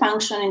remains a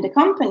function in the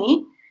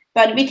company,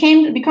 but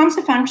becomes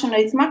a function that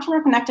is much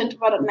more connected to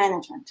product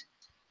management.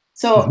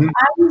 So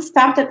I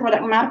started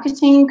product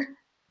marketing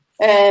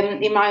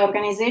in my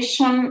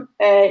organization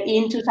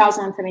in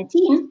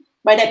 2017.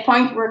 By that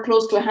point, we were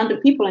close to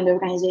 100 people in the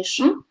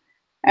organization,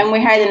 and we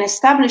had an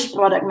established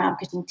product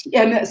marketing team.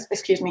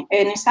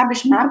 An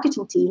established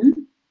marketing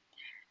team,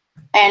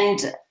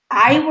 and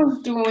I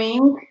was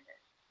doing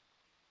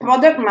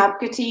product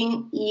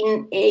marketing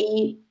in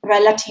a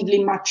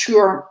relatively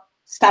mature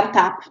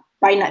startup.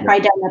 By then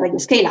already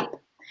scale up,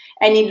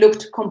 and it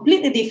looked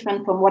completely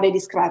different from what I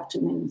described 2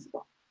 minutes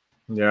ago.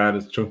 Yeah,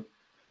 that's true.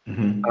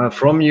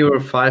 From your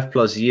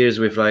 5+ years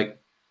with like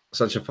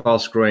such a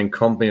fast-growing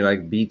company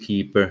like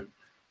Beekeeper,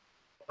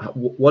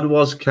 what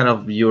was kind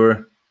of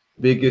your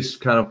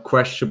biggest kind of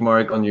question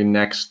mark on your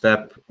next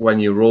step when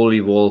your role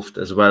evolved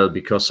as well?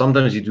 Because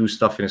sometimes you do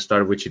stuff in a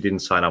startup which you didn't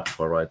sign up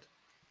for, right?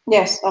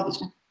 Yes,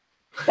 obviously.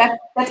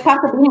 That's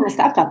part of being a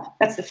startup.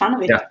 That's the fun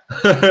of it.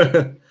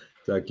 Yeah,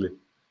 exactly.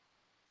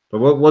 But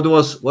what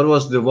was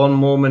the one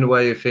moment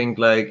where you think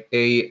like,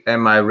 A,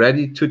 am I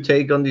ready to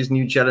take on this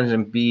new challenge,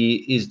 and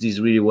B, is this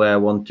really where I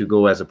want to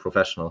go as a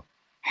professional?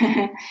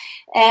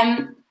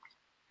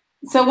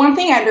 So one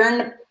thing I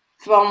learned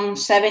from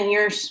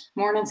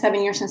more than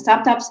 7 years in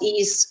startups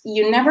is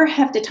you never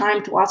have the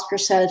time to ask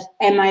yourself,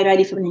 am I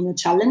ready for the new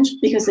challenge?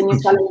 Because the new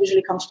challenge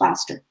usually comes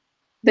faster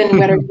than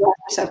whether you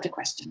ask yourself the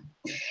question.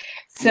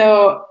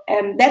 So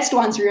that's to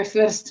answer your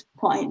first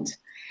point.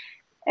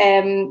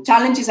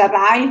 Challenges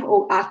arrive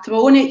or are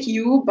thrown at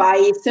you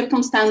by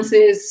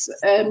circumstances,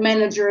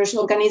 managers,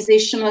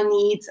 organizational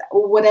needs,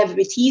 or whatever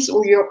it is,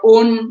 or your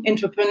own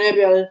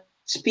entrepreneurial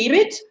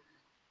spirit.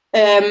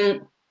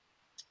 And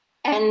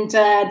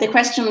the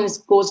question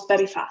goes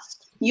very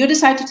fast. You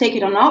decide to take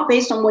it or not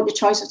based on what your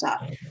choices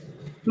are.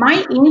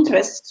 My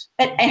interest,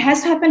 it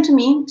has happened to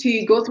me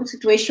to go through a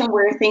situation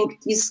where I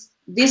think this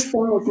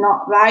thing is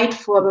not right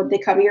for the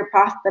career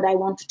path that I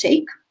want to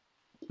take.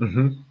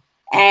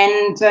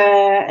 And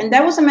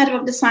that was a matter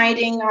of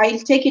deciding I'll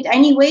take it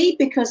anyway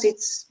because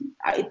it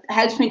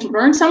helps me to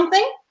learn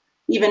something,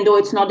 even though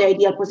it's not the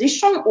ideal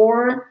position,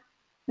 or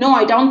no,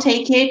 I don't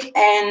take it,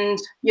 and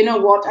you know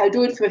what, I'll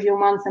do it for a few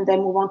months and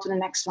then move on to the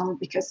next one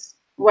because,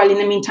 well, in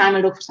the meantime,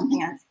 I'll look for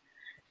something else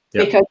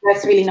because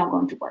that's really not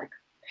going to work.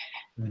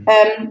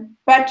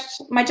 But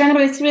my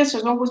general experience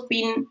has always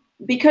been,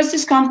 because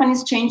these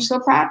companies change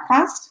so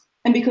fast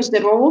and because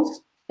the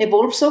roles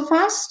evolve so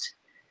fast,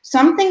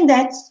 something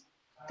that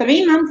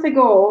 3 months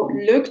ago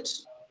looked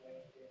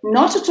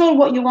not at all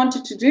what you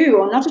wanted to do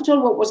or not at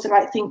all what was the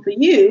right thing for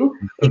you,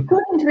 it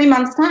could in 3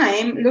 months'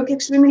 time look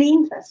extremely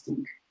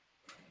interesting.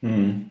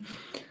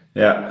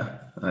 Yeah,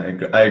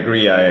 I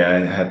agree. I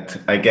had,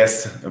 I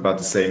guess, about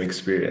the same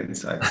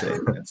experience, I'd say.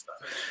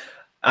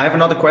 I have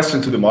another question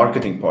to the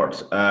marketing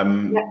part.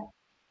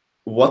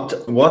 What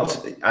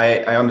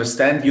I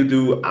understand you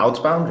do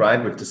outbound,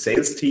 right, with the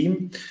sales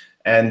team,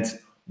 and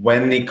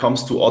when it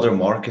comes to other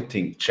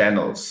marketing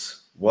channels,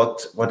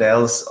 what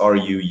else are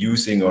you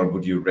using or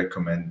would you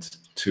recommend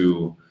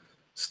to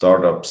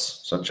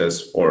startups such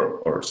as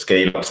or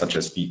scale up such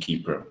as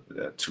Beekeeper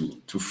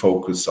to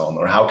focus on,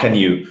 or how can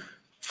you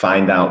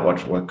find out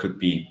what could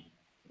be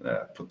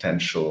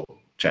potential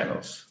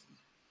channels?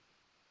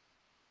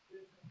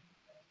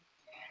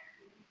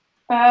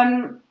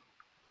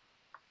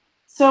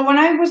 So when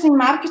I was in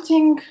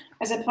marketing,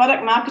 as a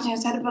product marketing,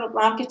 as head of product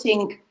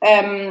marketing,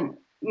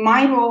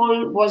 my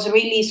role was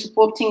really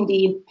supporting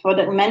the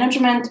product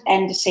management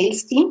and the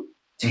sales team.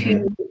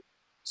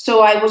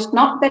 So I was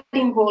not that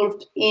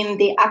involved in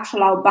the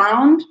actual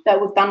outbound that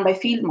was done by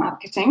field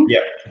marketing.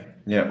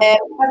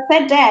 But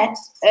said that,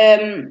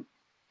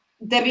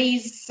 there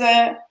is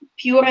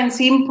pure and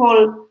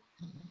simple,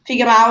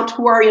 figure out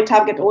who are your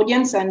target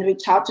audience and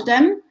reach out to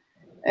them.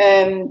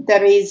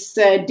 There is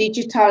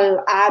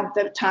digital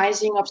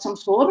advertising of some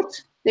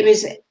sort. There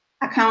is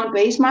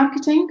account-based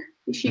marketing.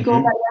 If you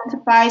go by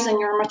enterprise and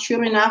you're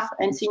mature enough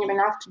and senior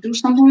enough to do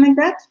something like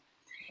that.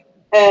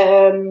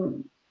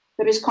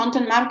 There is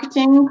content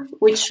marketing,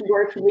 which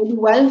works really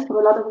well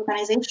for a lot of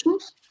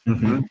organizations.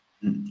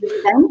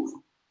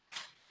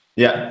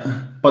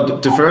 Yeah,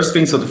 but the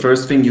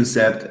first thing you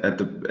said at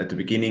the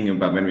beginning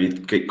about when we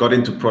got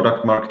into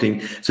product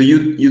marketing, so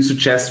you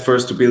suggest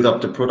first to build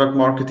up the product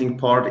marketing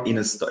part in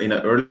an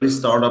early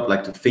startup,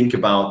 like to think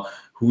about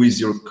who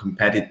is your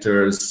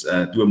competitors,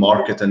 do a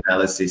market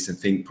analysis and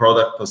think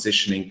product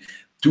positioning,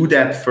 do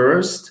that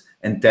first,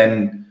 and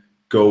then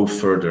go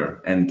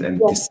further and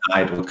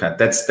decide what kind.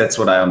 That's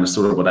what I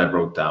understood or what I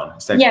wrote down.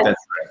 Is that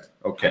that's correct?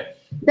 Okay.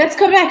 That's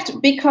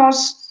correct,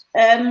 because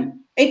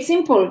it's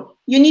simple.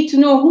 You need to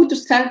know who to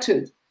sell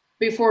to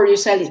before you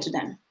sell it to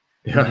them.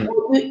 Yeah.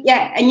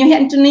 Yeah, and you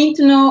need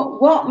to know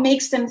what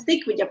makes them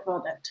stick with your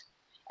product.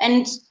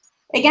 And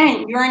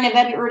again, you're in a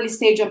very early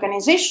stage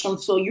organization,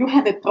 so you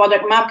have a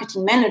product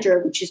marketing manager,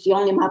 which is the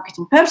only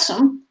marketing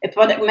person, a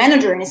product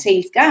manager and a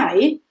sales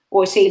guy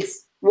or a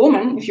sales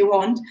woman, if you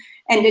want,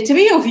 and the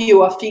three of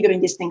you are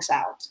figuring these things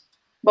out.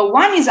 But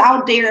one is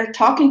out there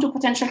talking to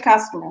potential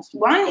customers.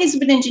 One is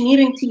with the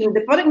engineering team.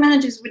 The product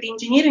manager is with the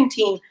engineering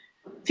team,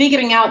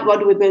 figuring out what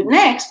do we build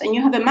next. And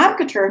you have a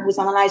marketer who's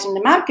analyzing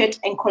the market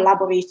and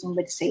collaborating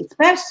with the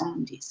salesperson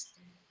on this.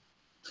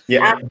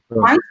 Yeah. And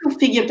once you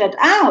figure that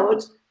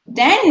out,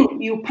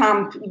 then you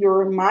pump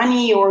your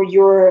money or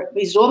your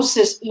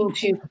resources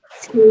into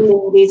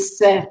scaling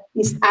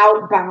this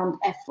outbound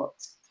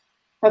efforts.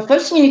 But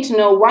first, you need to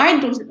know, why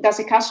does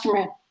a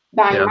customer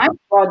buy my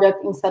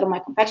product instead of my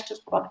competitor's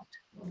product?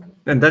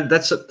 And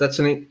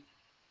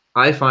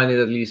I find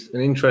it at least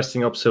an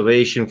interesting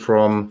observation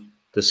from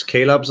the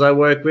scale-ups I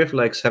work with,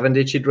 like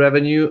 7-digit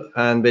revenue,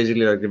 and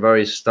basically like the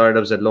various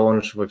startups that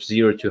launch with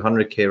 0 to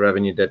 100K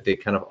revenue, that they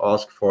kind of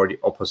ask for the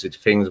opposite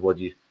things what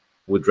you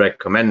would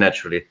recommend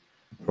naturally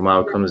from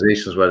our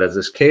conversations. As well as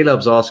the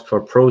scale-ups ask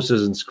for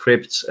process and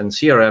scripts and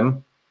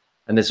CRM,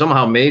 and they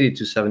somehow made it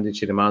to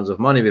 7-digit amounts of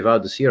money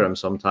without the CRM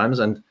sometimes,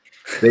 and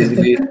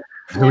basically,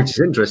 which is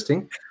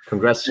interesting.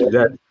 Congrats to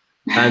that.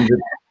 And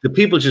the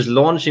people just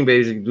launching,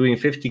 basically doing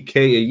 50K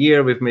a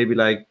year with maybe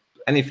like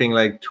anything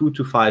like 2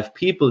 to 5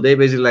 people, they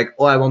basically like,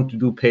 oh, I want to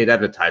do paid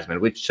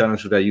advertisement. Which channel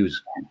should I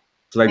use?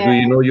 It's like, do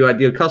you know your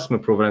ideal customer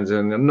profiles?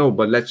 And no,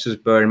 but let's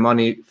just burn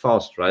money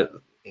fast, right?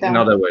 In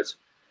other words,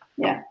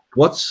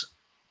 what's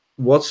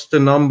the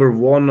number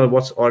one, or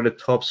what are the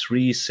top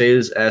 3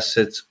 sales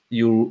assets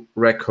you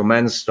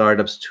recommend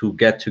startups to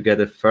get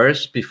together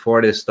first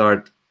before they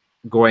start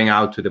going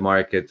out to the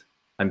market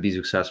and be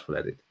successful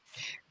at it?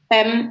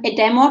 A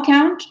demo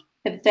account,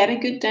 a very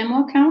good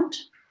demo account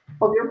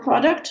of your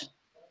product.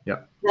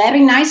 Yeah.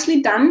 Very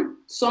nicely done,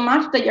 so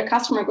much that your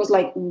customer goes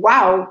like,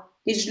 wow,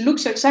 this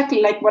looks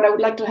exactly like what I would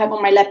like to have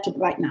on my laptop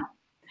right now.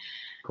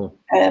 Cool.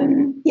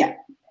 Yeah.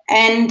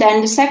 And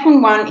then the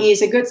second one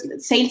is a good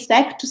sales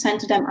deck to send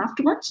to them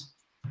afterwards.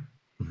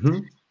 Mm-hmm.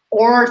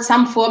 Or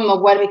some form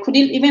of, well, it could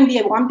even be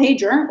a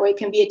 1-pager, or it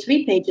can be a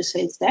 3-page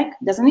sales deck.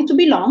 It doesn't need to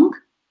be long,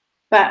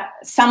 but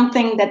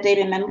something that they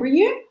remember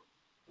you.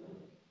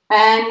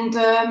 And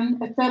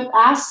a third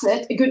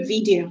asset, a good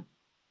video.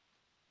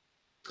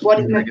 What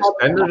is like a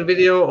standard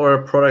video or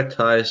a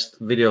productized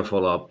video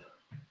follow-up?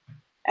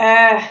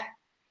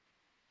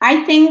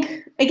 I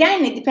think,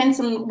 again, it depends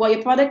on what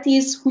your product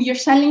is, who you're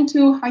selling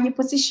to, how you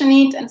position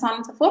it, and so on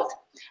and so forth.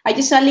 Are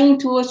you selling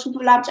to a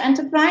super large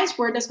enterprise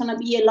where there's going to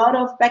be a lot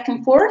of back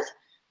and forth?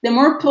 The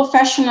more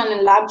professional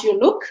and large you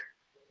look,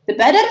 the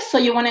better. So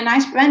you want a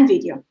nice brand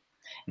video.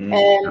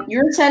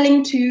 You're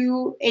selling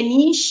to a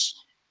niche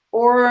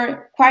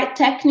or quite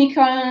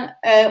technical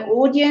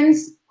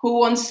audience who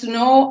wants to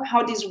know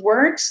how this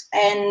works,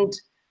 and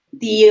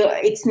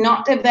it's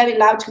not a very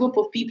large group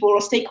of people or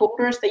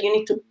stakeholders that you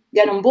need to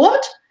get on board,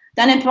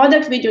 then a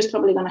product video is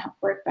probably going to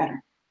work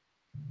better.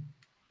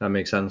 That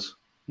makes sense.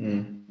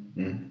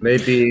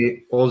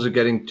 Maybe also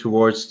getting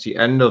towards the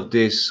end of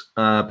this,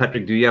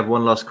 Patrick, do you have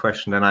one last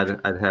question? Then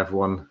I'd have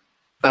one.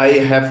 I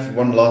have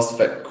one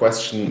last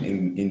question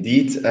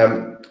indeed.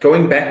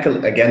 Going back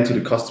again to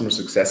the customer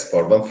success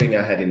part, one thing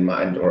I had in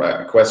mind, or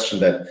a question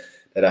that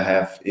I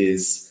have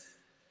is,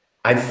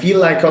 I feel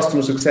like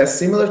customer success,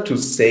 similar to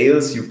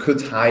sales, you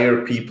could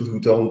hire people who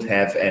don't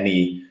have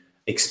any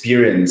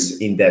experience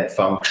in that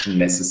function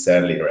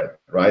necessarily,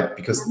 right?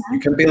 Because you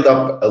can build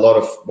up a lot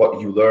of what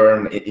you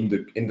learn in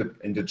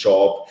the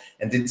job,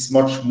 and it's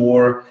much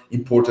more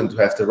important to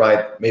have the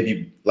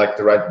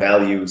right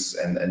values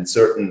and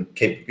certain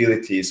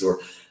capabilities. Or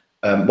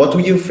what do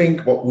you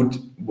think?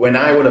 When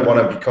I would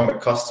want to become a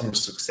customer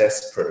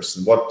success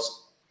person, what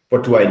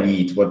do I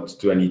need? What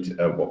do I need?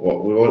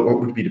 What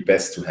would be the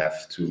best to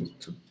have to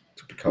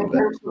become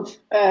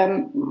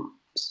that?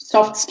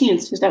 Soft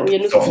skills, is that what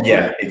you're looking for?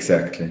 Yeah,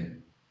 exactly.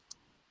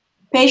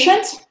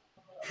 Patience.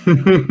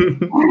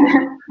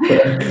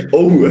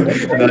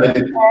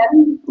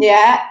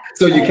 Yeah.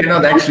 So you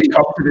cannot actually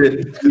come to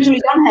the.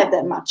 Usually don't have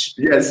that much.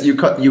 Yes, you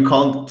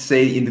can't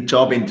say in the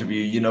job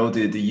interview,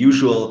 the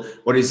usual.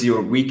 What is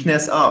your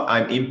weakness? Oh,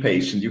 I'm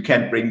impatient. You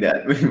can't bring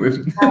that.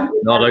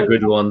 Not a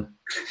good one.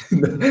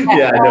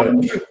 Yeah, I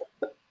know.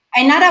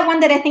 Another one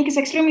that I think is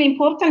extremely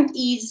important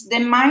is the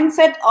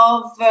mindset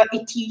of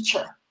a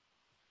teacher.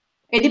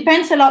 It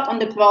depends a lot on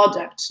the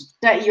product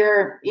that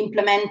you're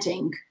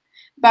implementing.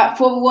 But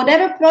for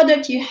whatever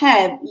product you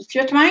have, if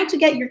you're trying to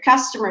get your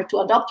customer to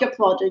adopt your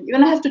product, you're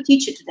going to have to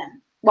teach it to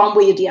them one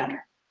way or the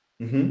other.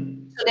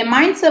 Mm-hmm. So the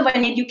mindset of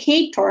an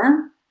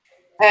educator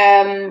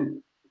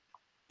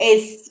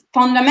is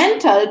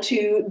fundamental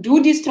to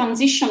do this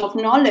transition of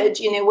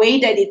knowledge in a way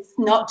that it's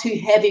not too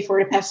heavy for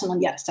a person on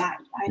the other side,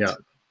 right? Yeah.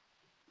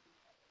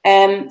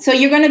 So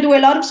you're going to do a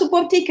lot of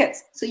support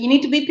tickets. So you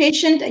need to be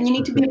patient and you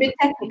need to be a bit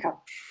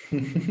technical.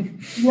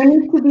 You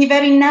need to be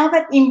very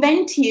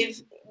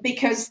inventive,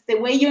 because the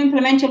way you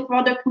implement your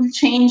product will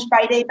change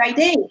by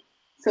day.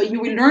 So you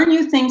will learn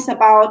new things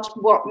about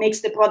what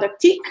makes the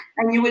product tick,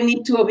 and you will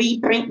need to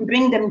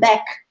bring them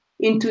back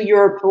into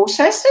your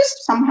processes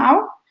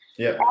somehow.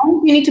 Yeah.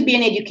 And you need to be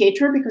an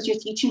educator, because you're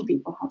teaching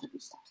people how to do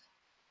stuff.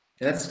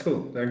 That's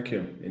cool. Thank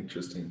you.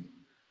 Interesting.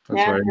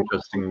 That's very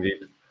interesting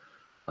indeed.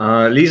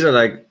 Lisa,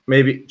 like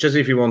maybe just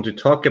if you want to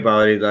talk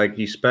about it, like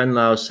you spend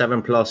now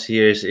 7+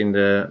 years in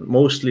the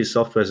mostly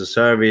software as a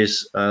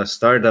service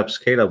startup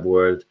scale-up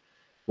world.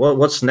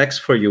 What's next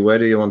for you? Where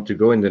do you want to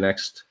go in the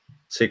next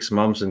 6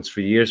 months and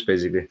 3 years,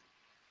 basically?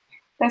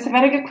 That's a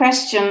very good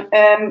question.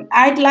 I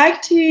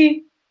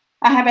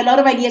have a lot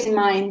of ideas in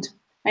mind,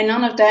 and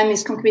none of them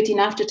is concrete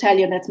enough to tell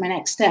you that's my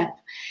next step.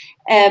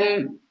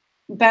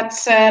 But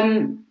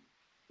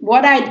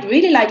what I'd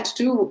really like to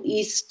do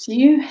is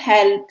to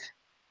help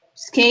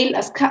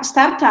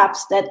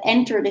startups that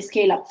enter the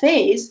scale-up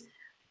phase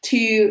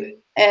to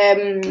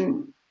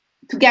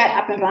get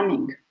up and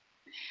running.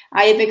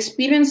 I have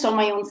experienced on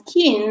my own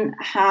skin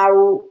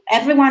how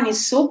everyone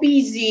is so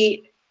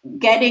busy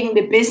getting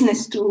the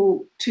business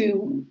to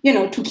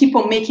keep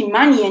on making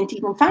money and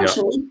keep on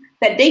functioning,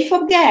 that they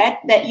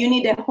forget that you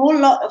need a whole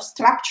lot of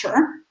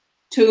structure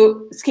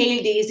to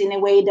scale this in a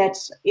way that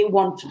it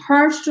won't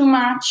hurt too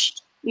much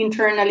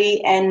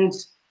internally, and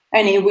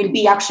it will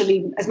be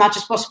actually as much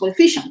as possible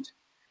efficient.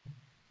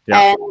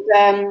 Yeah.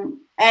 And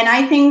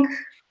I think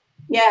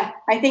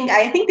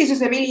this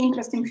is a really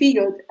interesting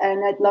field,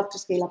 and I'd love to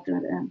scale up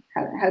to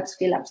help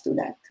scale ups do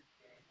that.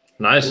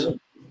 Nice.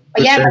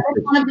 But yeah, that's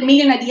one of the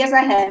million ideas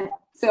I have.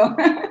 So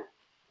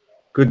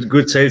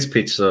good sales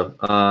pitch. So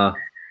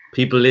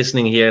people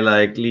listening here,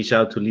 like reach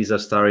out to Lisa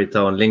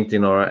Starita on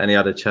LinkedIn or any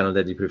other channel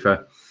that you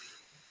prefer.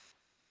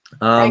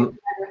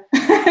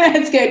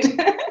 That's good.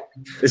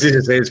 This is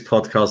a sales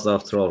podcast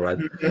after all, right?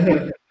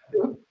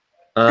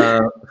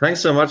 Thanks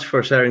so much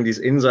for sharing these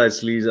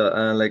insights,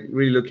 Lisa. Like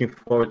really looking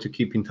forward to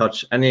keep in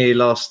touch. Any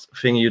last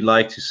thing you'd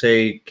like to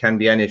say? Can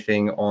be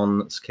anything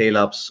on scale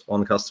ups,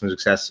 on customer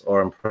success,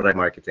 or on product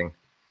marketing.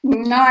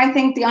 No, I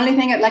think the only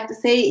thing I'd like to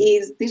say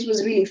is this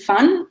was really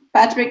fun.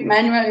 Patrick,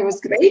 Manuel, it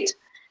was great.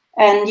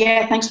 And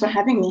yeah, thanks for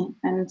having me.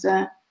 And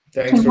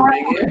thanks for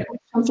being here.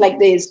 Like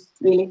this,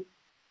 really.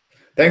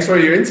 Thanks for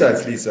your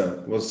insights,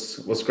 Lisa. It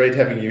was great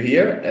having you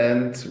here,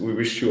 and we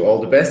wish you all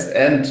the best.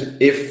 And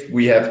if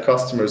we have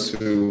customers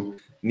who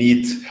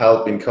need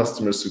help in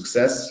customer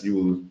success, you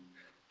will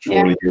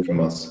surely hear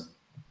from us.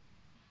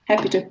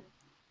 Happy to.